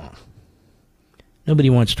 pages long. Nobody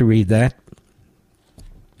wants to read that.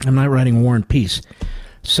 I'm not writing War and Peace.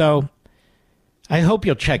 So I hope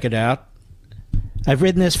you'll check it out. I've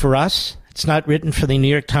written this for us. It's not written for the New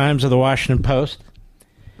York Times or the Washington Post.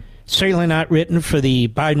 Certainly not written for the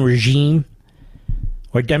Biden regime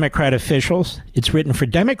or Democrat officials. It's written for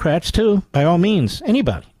Democrats, too, by all means,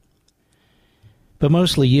 anybody. But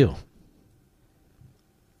mostly you.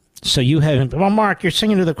 So you haven't, well, Mark, you're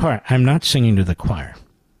singing to the choir. I'm not singing to the choir.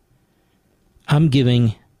 I'm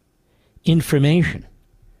giving information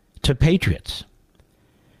to patriots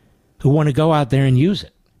who want to go out there and use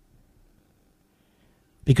it.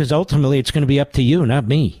 Because ultimately it's going to be up to you, not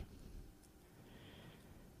me.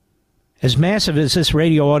 As massive as this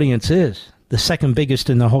radio audience is, the second biggest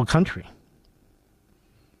in the whole country,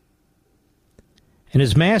 and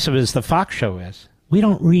as massive as the Fox show is, we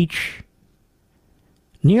don't reach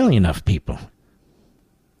nearly enough people.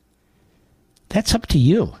 That's up to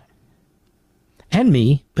you. And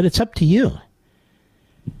me, but it's up to you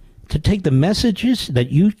to take the messages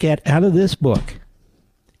that you get out of this book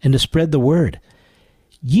and to spread the word.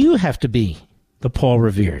 You have to be the Paul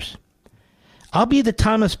Revere's. I'll be the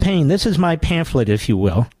Thomas Paine. This is my pamphlet, if you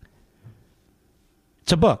will.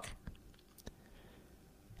 It's a book.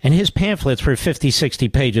 And his pamphlets were 50, 60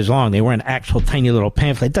 pages long. They weren't actual tiny little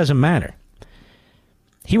pamphlet. It doesn't matter.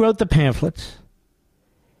 He wrote the pamphlets,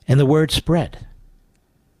 and the word spread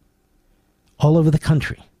all over the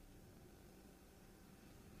country.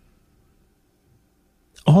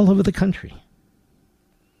 All over the country.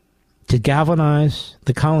 To galvanize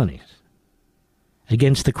the colonies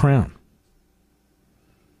against the crown.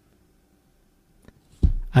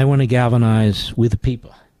 I want to galvanize with the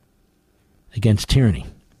people against tyranny.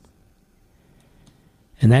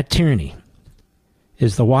 And that tyranny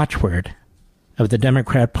is the watchword of the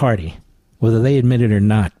Democrat Party, whether they admit it or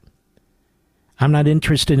not. I'm not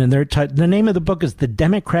interested in their title. The name of the book is The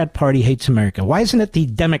Democrat Party Hates America. Why isn't it The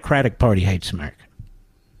Democratic Party Hates America?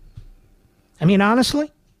 I mean, honestly,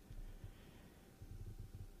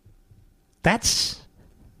 that's,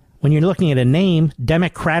 when you're looking at a name,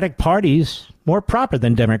 Democratic Party's more proper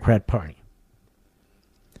than Democrat Party.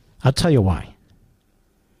 I'll tell you why.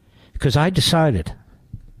 Because I decided,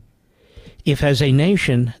 if as a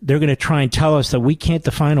nation they're going to try and tell us that we can't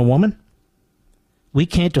define a woman, we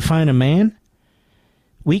can't define a man,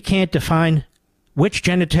 we can't define which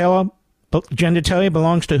genitalia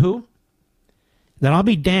belongs to who, then I'll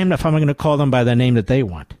be damned if I'm going to call them by the name that they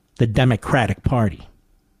want, the Democratic Party.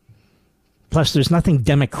 Plus, there's nothing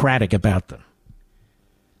democratic about them.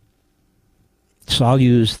 So I'll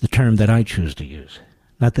use the term that I choose to use,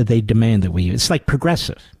 not that they demand that we use. It's like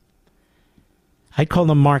progressive. I call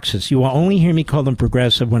them Marxists. You will only hear me call them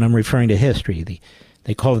progressive when I'm referring to history.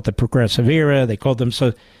 They call it the progressive era. They call them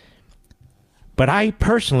so. But I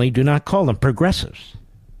personally do not call them progressives.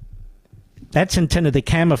 That's intended to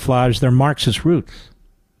camouflage their Marxist roots.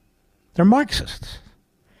 They're Marxists.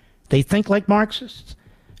 They think like Marxists.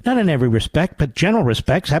 Not in every respect, but general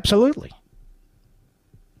respects, absolutely.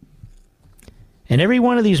 And every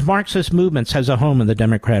one of these Marxist movements has a home in the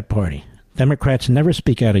Democrat Party. Democrats never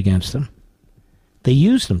speak out against them. They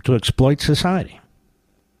use them to exploit society.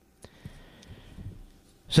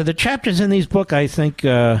 So the chapters in these books, I think,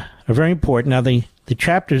 are very important. Now, the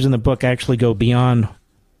chapters in the book actually go beyond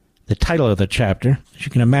the title of the chapter. As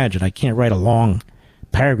you can imagine, I can't write a long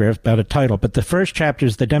paragraph about a title, but the first chapter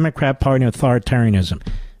is the Democrat Party and authoritarianism.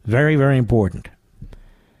 Very, very important.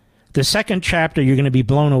 The second chapter, you're going to be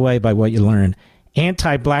blown away by what you learn.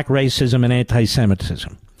 Anti-black racism and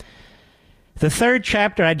anti-Semitism. The third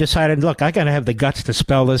chapter, I decided, look, I got to have the guts to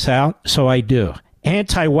spell this out, so I do.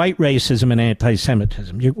 Anti-white racism and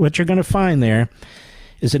anti-Semitism. What you're going to find there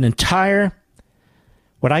is an entire,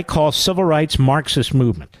 what I call civil rights Marxist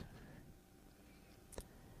movement.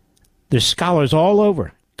 There's scholars all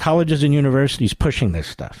over, colleges and universities pushing this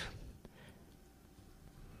stuff.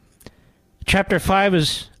 Chapter 4,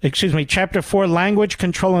 language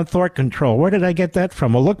control and thought control. Where did I get that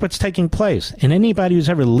from? Well, look what's taking place. And anybody who's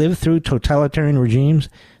ever lived through totalitarian regimes,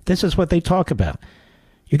 this is what they talk about.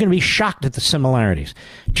 You're going to be shocked at the similarities.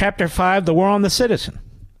 Chapter 5, the war on the citizen.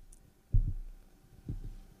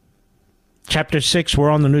 Chapter 6, war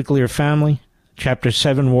on the nuclear family. Chapter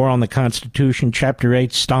 7, war on the Constitution. Chapter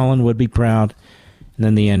 8, Stalin would be proud. And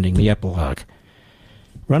then the ending, the epilogue.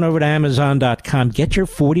 Run over to Amazon.com. Get your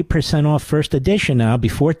 40% off first edition now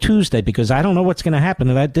before Tuesday, because I don't know what's going to happen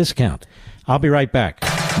to that discount. I'll be right back.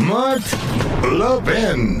 Mark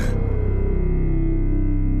Levin.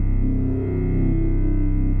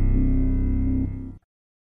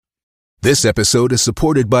 This episode is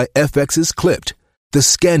supported by FX's Clipped, the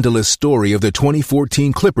scandalous story of the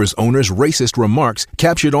 2014 Clippers owner's racist remarks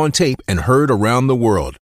captured on tape and heard around the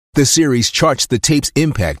world. The series charts the tape's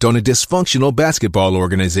impact on a dysfunctional basketball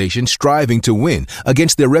organization striving to win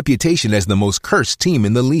against their reputation as the most cursed team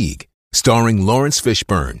in the league. Starring Lawrence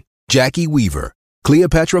Fishburne, Jackie Weaver,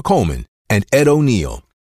 Cleopatra Coleman, and Ed O'Neill.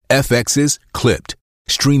 FX's Clipped,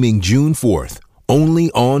 streaming June 4th,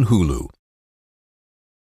 only on Hulu.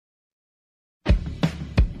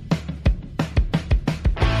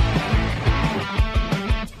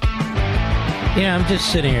 Yeah, I'm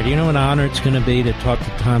just sitting here. Do you know what an honor it's going to be to talk to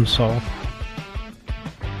Tom Sowell?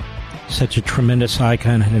 Such a tremendous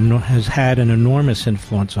icon, has had an enormous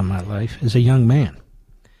influence on my life as a young man.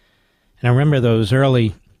 And I remember those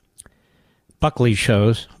early Buckley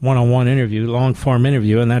shows, one-on-one interview, long-form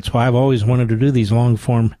interview, and that's why I've always wanted to do these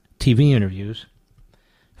long-form TV interviews.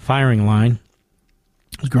 Firing Line.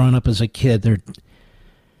 I was growing up as a kid.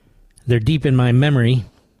 They're deep in my memory.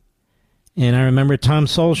 And I remember Tom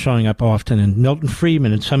Sowell showing up often, and Milton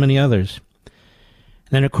Friedman, and so many others.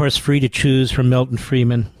 And then, of course, Free to Choose from Milton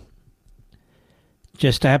Friedman.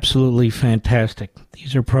 Just absolutely fantastic.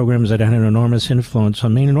 These are programs that had an enormous influence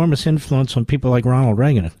on me, an enormous influence on people like Ronald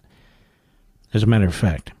Reagan, as a matter of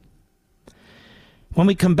fact. When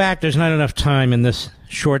we come back, there's not enough time in this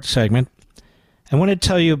short segment. I want to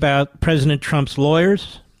tell you about President Trump's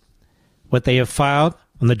lawyers, what they have filed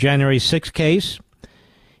on the January 6th case.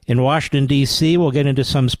 In Washington, D.C., we'll get into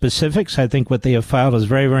some specifics. I think what they have filed is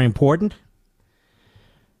very, very important.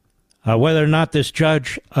 Whether or not this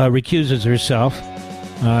judge recuses herself,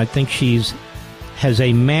 I think has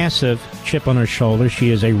a massive chip on her shoulder. She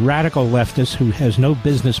is a radical leftist who has no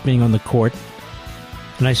business being on the court.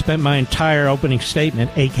 And I spent my entire opening statement,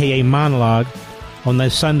 a.k.a. monologue, on the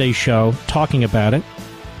Sunday show talking about it.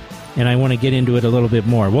 And I want to get into it a little bit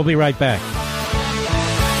more. We'll be right back.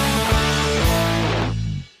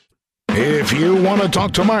 If you want to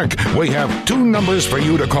talk to Mark, we have two numbers for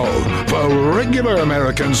you to call. For regular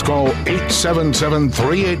Americans, call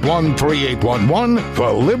 877-381-3811.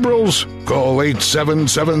 For liberals, call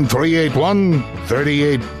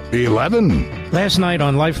 877-381-3811. Last night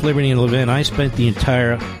on Life, Liberty, and Levin, I spent the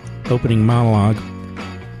entire opening monologue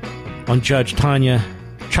on Judge Tanya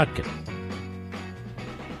Chutkan.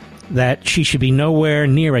 That she should be nowhere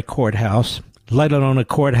near a courthouse, let alone a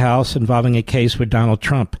courthouse involving a case with Donald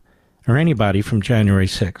Trump or anybody from January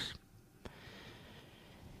 6th.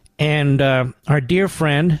 And our dear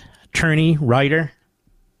friend, attorney, writer,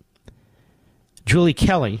 Julie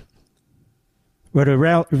Kelly, wrote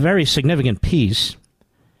a very significant piece.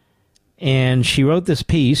 And she wrote this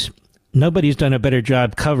piece. Nobody's done a better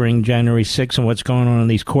job covering January 6th and what's going on in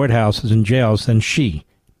these courthouses and jails than she,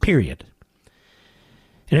 period.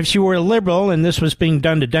 And if she were a liberal and this was being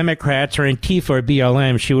done to Democrats or Antifa or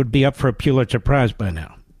BLM, she would be up for a Pulitzer Prize by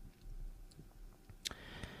now.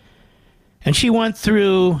 And she went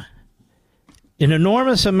through an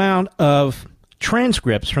enormous amount of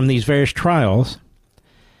transcripts from these various trials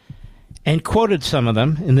and quoted some of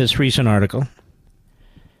them in this recent article.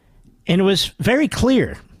 And it was very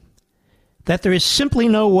clear that there is simply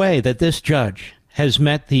no way that this judge has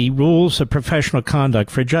met the rules of professional conduct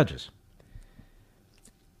for judges.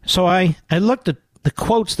 So I looked at the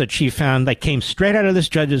quotes that she found that came straight out of this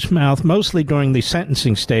judge's mouth, mostly during the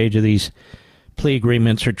sentencing stage of these plea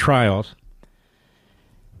agreements or trials.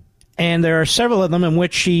 And there are several of them in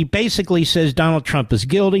which she basically says Donald Trump is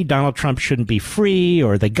guilty, Donald Trump shouldn't be free,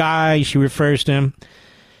 or the guy, she refers to him.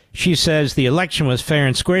 She says the election was fair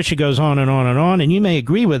and square. She goes on and on and on, and you may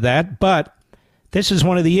agree with that, but this is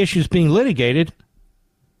one of the issues being litigated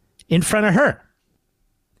in front of her.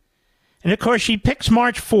 And, of course, she picks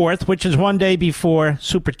March 4th, which is one day before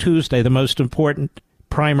Super Tuesday, the most important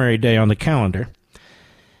primary day on the calendar.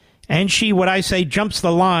 And she, what I say, jumps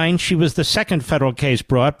the line. She was the second federal case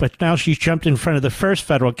brought, but now she's jumped in front of the first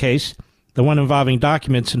federal case, the one involving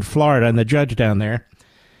documents in Florida and the judge down there,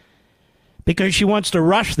 because she wants to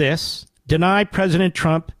rush this, deny President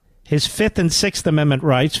Trump his Fifth and Sixth Amendment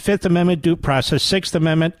rights. Fifth Amendment due process. Sixth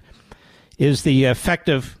Amendment is the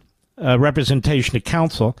effective representation of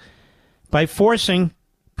counsel, by forcing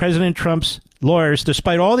President Trump's lawyers,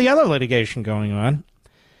 despite all the other litigation going on,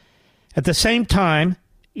 at the same time,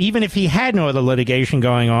 even if he had no other litigation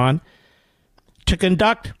going on, to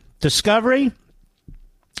conduct discovery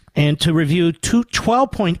and to review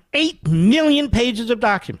 12.8 million pages of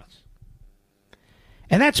documents.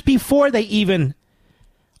 And that's before they even,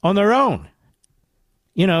 on their own,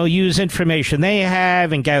 use information they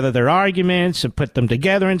have and gather their arguments and put them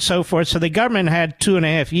together and so forth. So the government had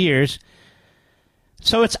 2.5 years.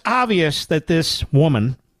 So it's obvious that this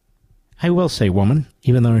woman, I will say woman,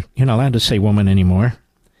 even though you're not allowed to say woman anymore.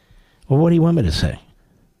 Well, what do you want me to say?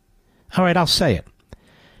 All right, I'll say it.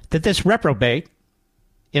 That this reprobate,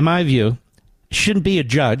 in my view, shouldn't be a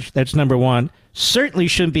judge. That's number one. Certainly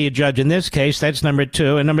shouldn't be a judge in this case. That's number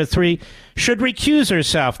two. And number three, should recuse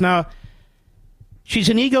herself. Now, she's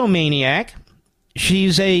an egomaniac.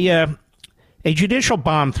 She's a judicial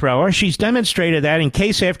bomb thrower. She's demonstrated that in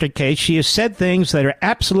case after case. She has said things that are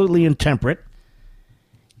absolutely intemperate.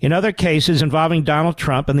 In other cases involving Donald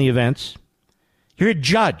Trump and the events, you're a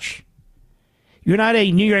judge. You're not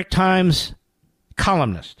a New York Times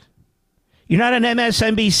columnist. You're not an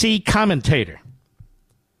MSNBC commentator.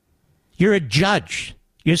 You're a judge.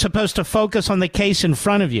 You're supposed to focus on the case in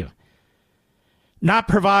front of you, not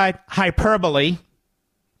provide hyperbole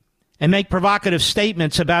and make provocative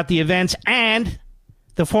statements about the events and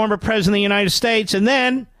the former president of the United States, and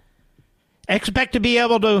then expect to be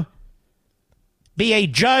able to be a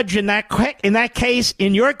judge in that case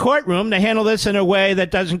in your courtroom to handle this in a way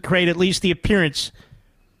that doesn't create at least the appearance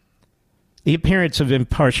of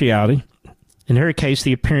impartiality. In her case,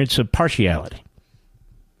 the appearance of partiality.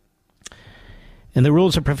 And the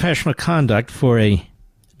rules of professional conduct for a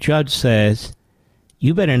judge says,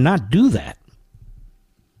 you better not do that.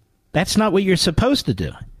 That's not what you're supposed to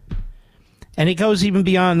do. And it goes even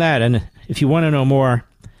beyond that. And if you want to know more,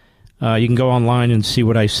 you can go online and see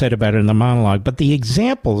what I said about it in the monologue. But the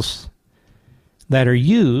examples that are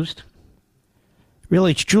used,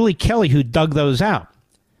 really, it's Julie Kelly who dug those out.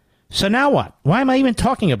 So now what? Why am I even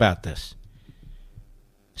talking about this?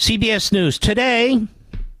 CBS News. Today,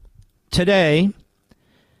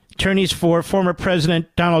 attorneys for former President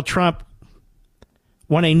Donald Trump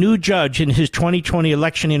won a new judge in his 2020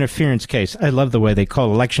 election interference case. I love the way they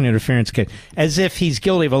call election interference case, as if he's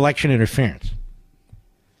guilty of election interference.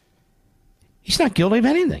 He's not guilty of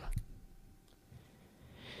anything.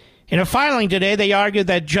 In a filing today, they argued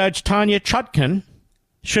that Judge Tanya Chutkan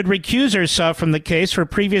should recuse herself from the case for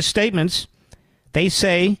previous statements. They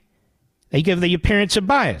say they give the appearance of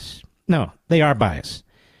bias. No, they are biased.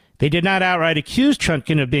 They did not outright accuse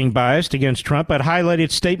Chutkan of being biased against Trump, but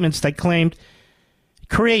highlighted statements that claimed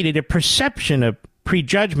created a perception of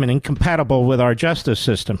prejudgment incompatible with our justice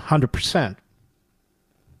system, 100%.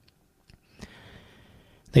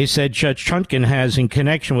 They said Judge Chutkan has, in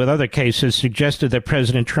connection with other cases, suggested that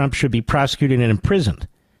President Trump should be prosecuted and imprisoned,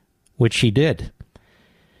 which he did.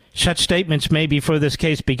 Such statements made before this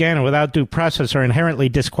case began and without due process are inherently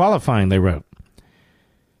disqualifying, they wrote.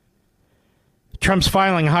 Trump's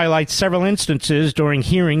filing highlights several instances during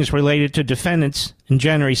hearings related to defendants in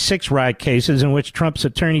January 6 riot cases in which Trump's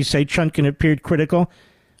attorneys say Chutkan appeared critical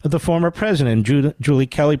of the former president. Julie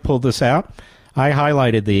Kelly pulled this out. I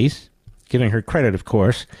highlighted these, giving her credit, of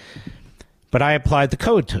course, but I applied the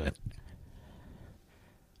code to it.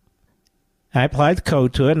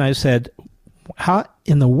 And I said, how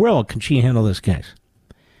in the world can she handle this case?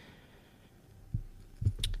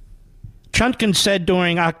 Chutkan said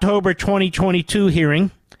during October 2022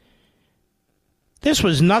 hearing, this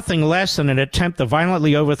was nothing less than an attempt to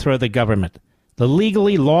violently overthrow the government, the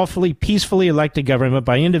legally, lawfully, peacefully elected government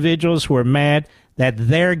by individuals who were mad that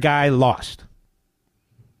their guy lost.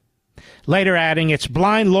 Later adding, it's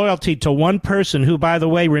blind loyalty to one person who, by the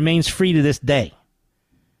way, remains free to this day.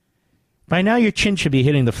 By now your chin should be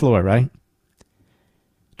hitting the floor, right?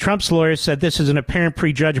 Trump's lawyer said this is an apparent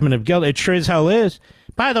prejudgment of guilt. It sure as hell is,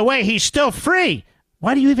 By the way, he's still free.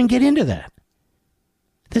 Why do you even get into that?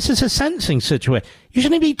 This is a sentencing situation. You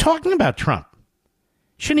shouldn't be talking about Trump.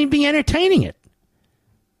 Shouldn't even be entertaining it.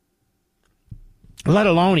 Let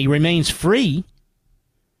alone he remains free.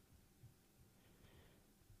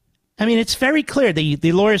 I mean, it's very clear.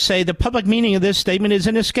 The lawyers say the public meaning of this statement is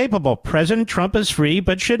inescapable. President Trump is free,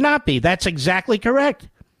 but should not be. That's exactly correct.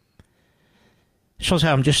 Shows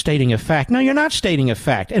how I'm just stating a fact. No, you're not stating a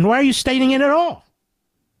fact. And why are you stating it at all?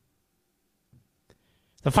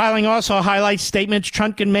 The filing also highlights statements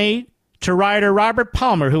Trump made to rioter Robert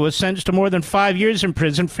Palmer, who was sentenced to more than 5 years in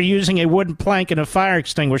prison for using a wooden plank and a fire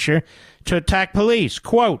extinguisher to attack police.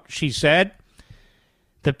 Quote, she said,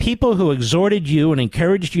 "The people who exhorted you and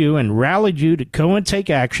encouraged you and rallied you to go and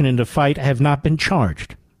take action and to fight have not been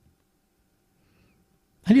charged."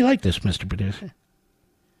 How do you like this, Mr. Producer?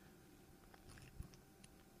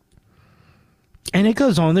 And it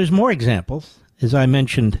goes on. There's more examples, as I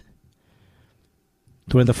mentioned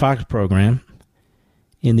during the Fox program,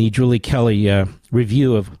 in the Julie Kelly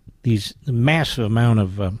review of these massive amount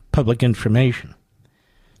of public information.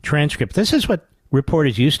 Transcript. This is what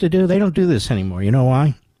reporters used to do. They don't do this anymore. You know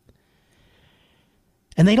why?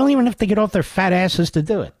 And they don't even have to get off their fat asses to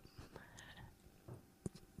do it.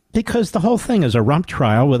 Because the whole thing is a rump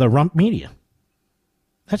trial with a rump media.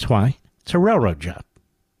 That's why. It's a railroad job.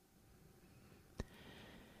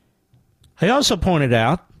 I also pointed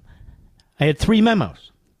out I had 3 memos.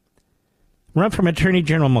 One from Attorney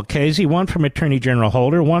General Mulcahy, one from Attorney General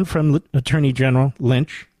Holder, one from Attorney General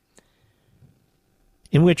Lynch,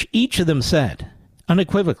 in which each of them said,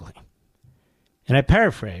 unequivocally, and I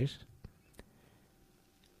paraphrase,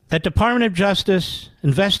 that Department of Justice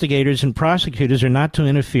investigators and prosecutors are not to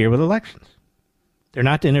interfere with elections. They're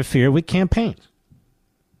not to interfere with campaigns.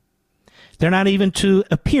 They're not even to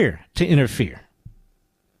appear to interfere.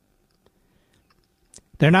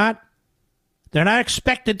 They're not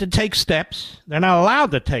expected to take steps. They're not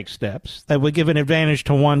allowed to take steps that would give an advantage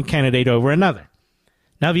to one candidate over another.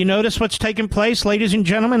 Now, have you noticed what's taken place, ladies and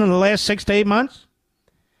gentlemen, in the last 6 to 8 months?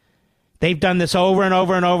 They've done this over and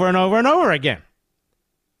over and over and over and over again.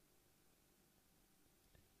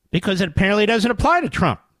 Because it apparently doesn't apply to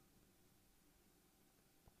Trump.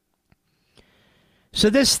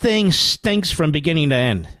 So this thing stinks from beginning to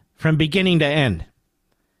end. From beginning to end.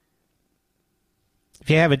 If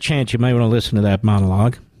you have a chance, you might want to listen to that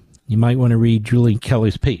monologue. You might want to read Julie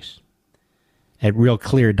Kelly's piece at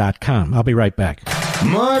realclear.com. I'll be right back.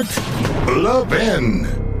 Mark Levin.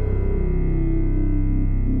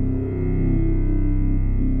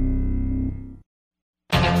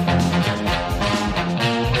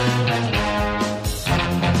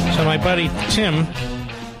 So my buddy Tim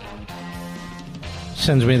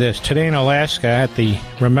sends me this. Today in Alaska at the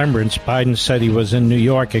Remembrance, Biden said he was in New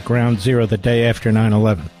York at Ground Zero the day after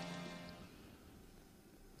 9/11.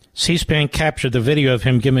 C-SPAN captured the video of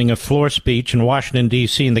him giving a floor speech in Washington,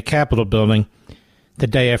 D.C. in the Capitol building the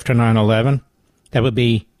day after 9/11. That would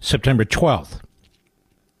be September 12th.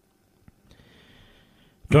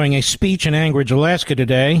 During a speech in Anchorage, Alaska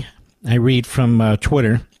today, I read from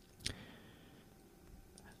Twitter,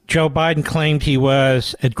 Joe Biden claimed he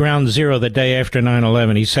was at Ground Zero the day after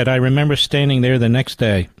 9/11. He said, "I remember standing there the next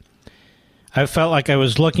day. I felt like I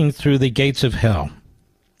was looking through the gates of hell."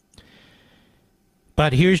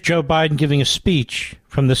 But here's Joe Biden giving a speech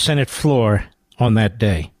from the Senate floor on that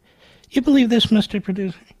day. You believe this, Mr.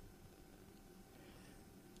 Producer?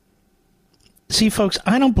 See, folks,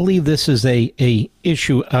 I don't believe this is a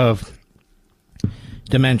issue of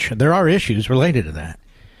dementia. There are issues related to that.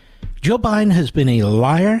 Joe Biden has been a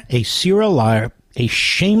liar, a serial liar, a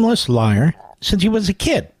shameless liar since he was a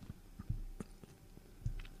kid.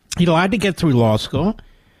 He lied to get through law school.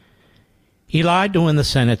 He lied to win the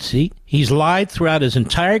Senate seat. He's lied throughout his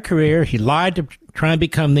entire career. He lied to try and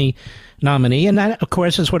become the nominee. And that, of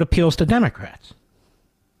course, is what appeals to Democrats.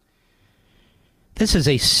 This is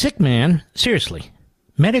a sick man, seriously,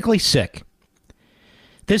 medically sick.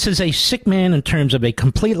 This is a sick man in terms of a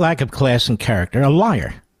complete lack of class and character, a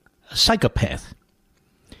liar. A psychopath.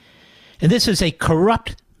 And this is a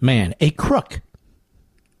corrupt man, a crook.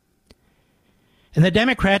 And the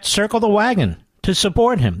Democrats circle the wagon to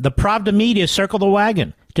support him. The Pravda media circle the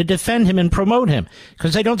wagon to defend him and promote him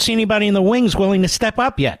because they don't see anybody in the wings willing to step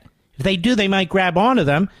up yet. If they do, they might grab onto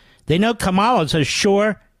them. They know Kamala's a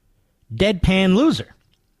sure deadpan loser.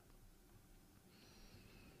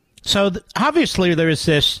 So obviously there is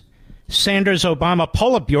this Sanders-Obama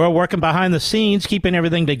Politburo working behind the scenes, keeping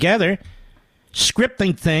everything together,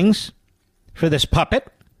 scripting things for this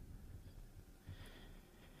puppet.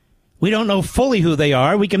 We don't know fully who they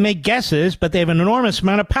are. We can make guesses, but they have an enormous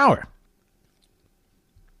amount of power.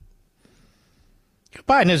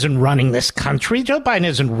 Joe Biden isn't running this country. Joe Biden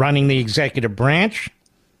isn't running the executive branch.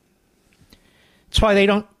 That's why they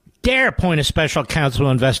don't dare appoint a special counsel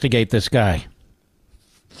to investigate this guy.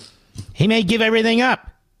 He may give everything up.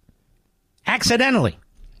 Accidentally.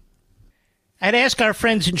 I'd ask our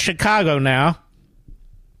friends in Chicago now.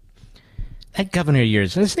 That governor of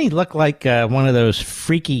yours, doesn't he look like one of those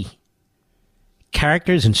freaky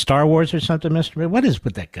characters in Star Wars or something, Mr. What is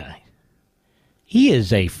with that guy? He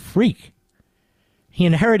is a freak. He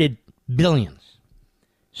inherited billions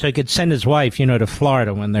so he could send his wife, to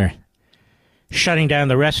Florida when they're shutting down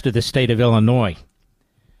the rest of the state of Illinois.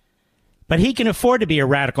 But he can afford to be a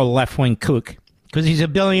radical left-wing kook because he's a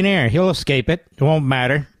billionaire. He'll escape it. It won't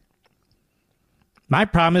matter. My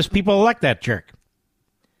problem is people elect that jerk.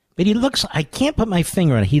 But he looks, I can't put my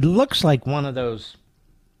finger on it. He looks like one of those,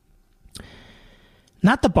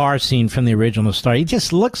 not the bar scene from the original Star. He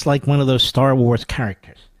just looks like one of those Star Wars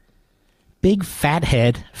characters. Big fat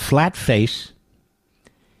head, flat face.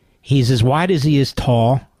 He's as wide as he is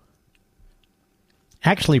tall.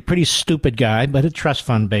 Actually, a pretty stupid guy, but a trust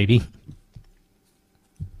fund baby.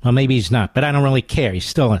 Well, maybe he's not, but I don't really care. He's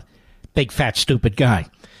still a big, fat, stupid guy.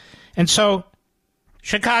 And so,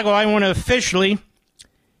 Chicago, I want to officially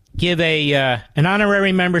give an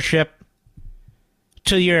honorary membership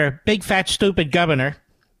to your big, fat, stupid governor.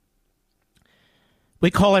 We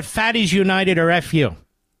call it Fatties United or FU.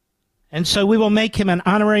 And so we will make him an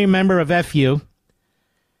honorary member of FU.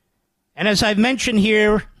 And as I've mentioned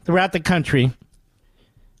here throughout the country,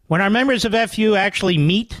 when our members of FU actually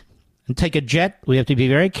meet and take a jet, we have to be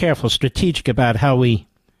very careful, strategic about how we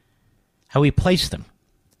place them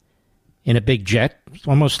in a big jet. It's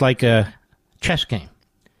almost like a chess game.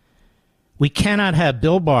 We cannot have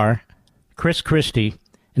Bill Barr, Chris Christie,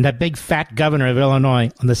 and that big fat governor of Illinois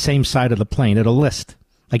on the same side of the plane. It'll list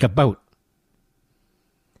like a boat.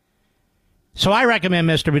 So I recommend,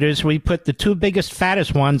 Mr. Producer, we put the two biggest,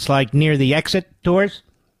 fattest ones like near the exit doors,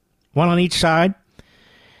 one on each side,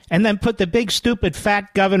 and then put the big, stupid,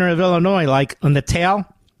 fat governor of Illinois like on the tail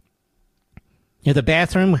near the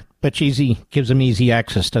bathroom, but gives him easy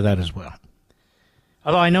access to that as well.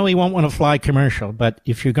 Although I know he won't want to fly commercial, but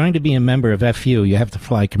if you're going to be a member of FU, you have to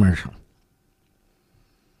fly commercial.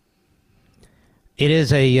 It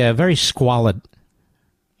is a very squalid,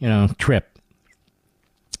 trip.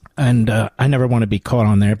 And I never want to be caught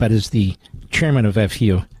on there, but as the chairman of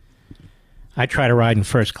FU, I try to ride in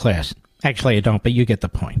first class. Actually, I don't, but you get the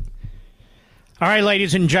point. All right,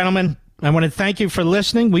 ladies and gentlemen, I want to thank you for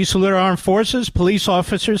listening. We salute our armed forces, police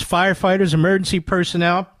officers, firefighters, emergency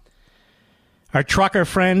personnel, our trucker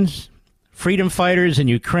friends, freedom fighters in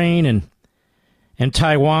Ukraine and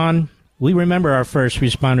Taiwan. We remember our first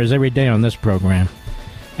responders every day on this program.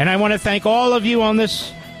 And I want to thank all of you in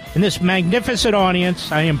this magnificent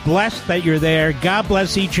audience. I am blessed that you're there. God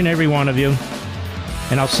bless each and every one of you.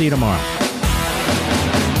 And I'll see you tomorrow.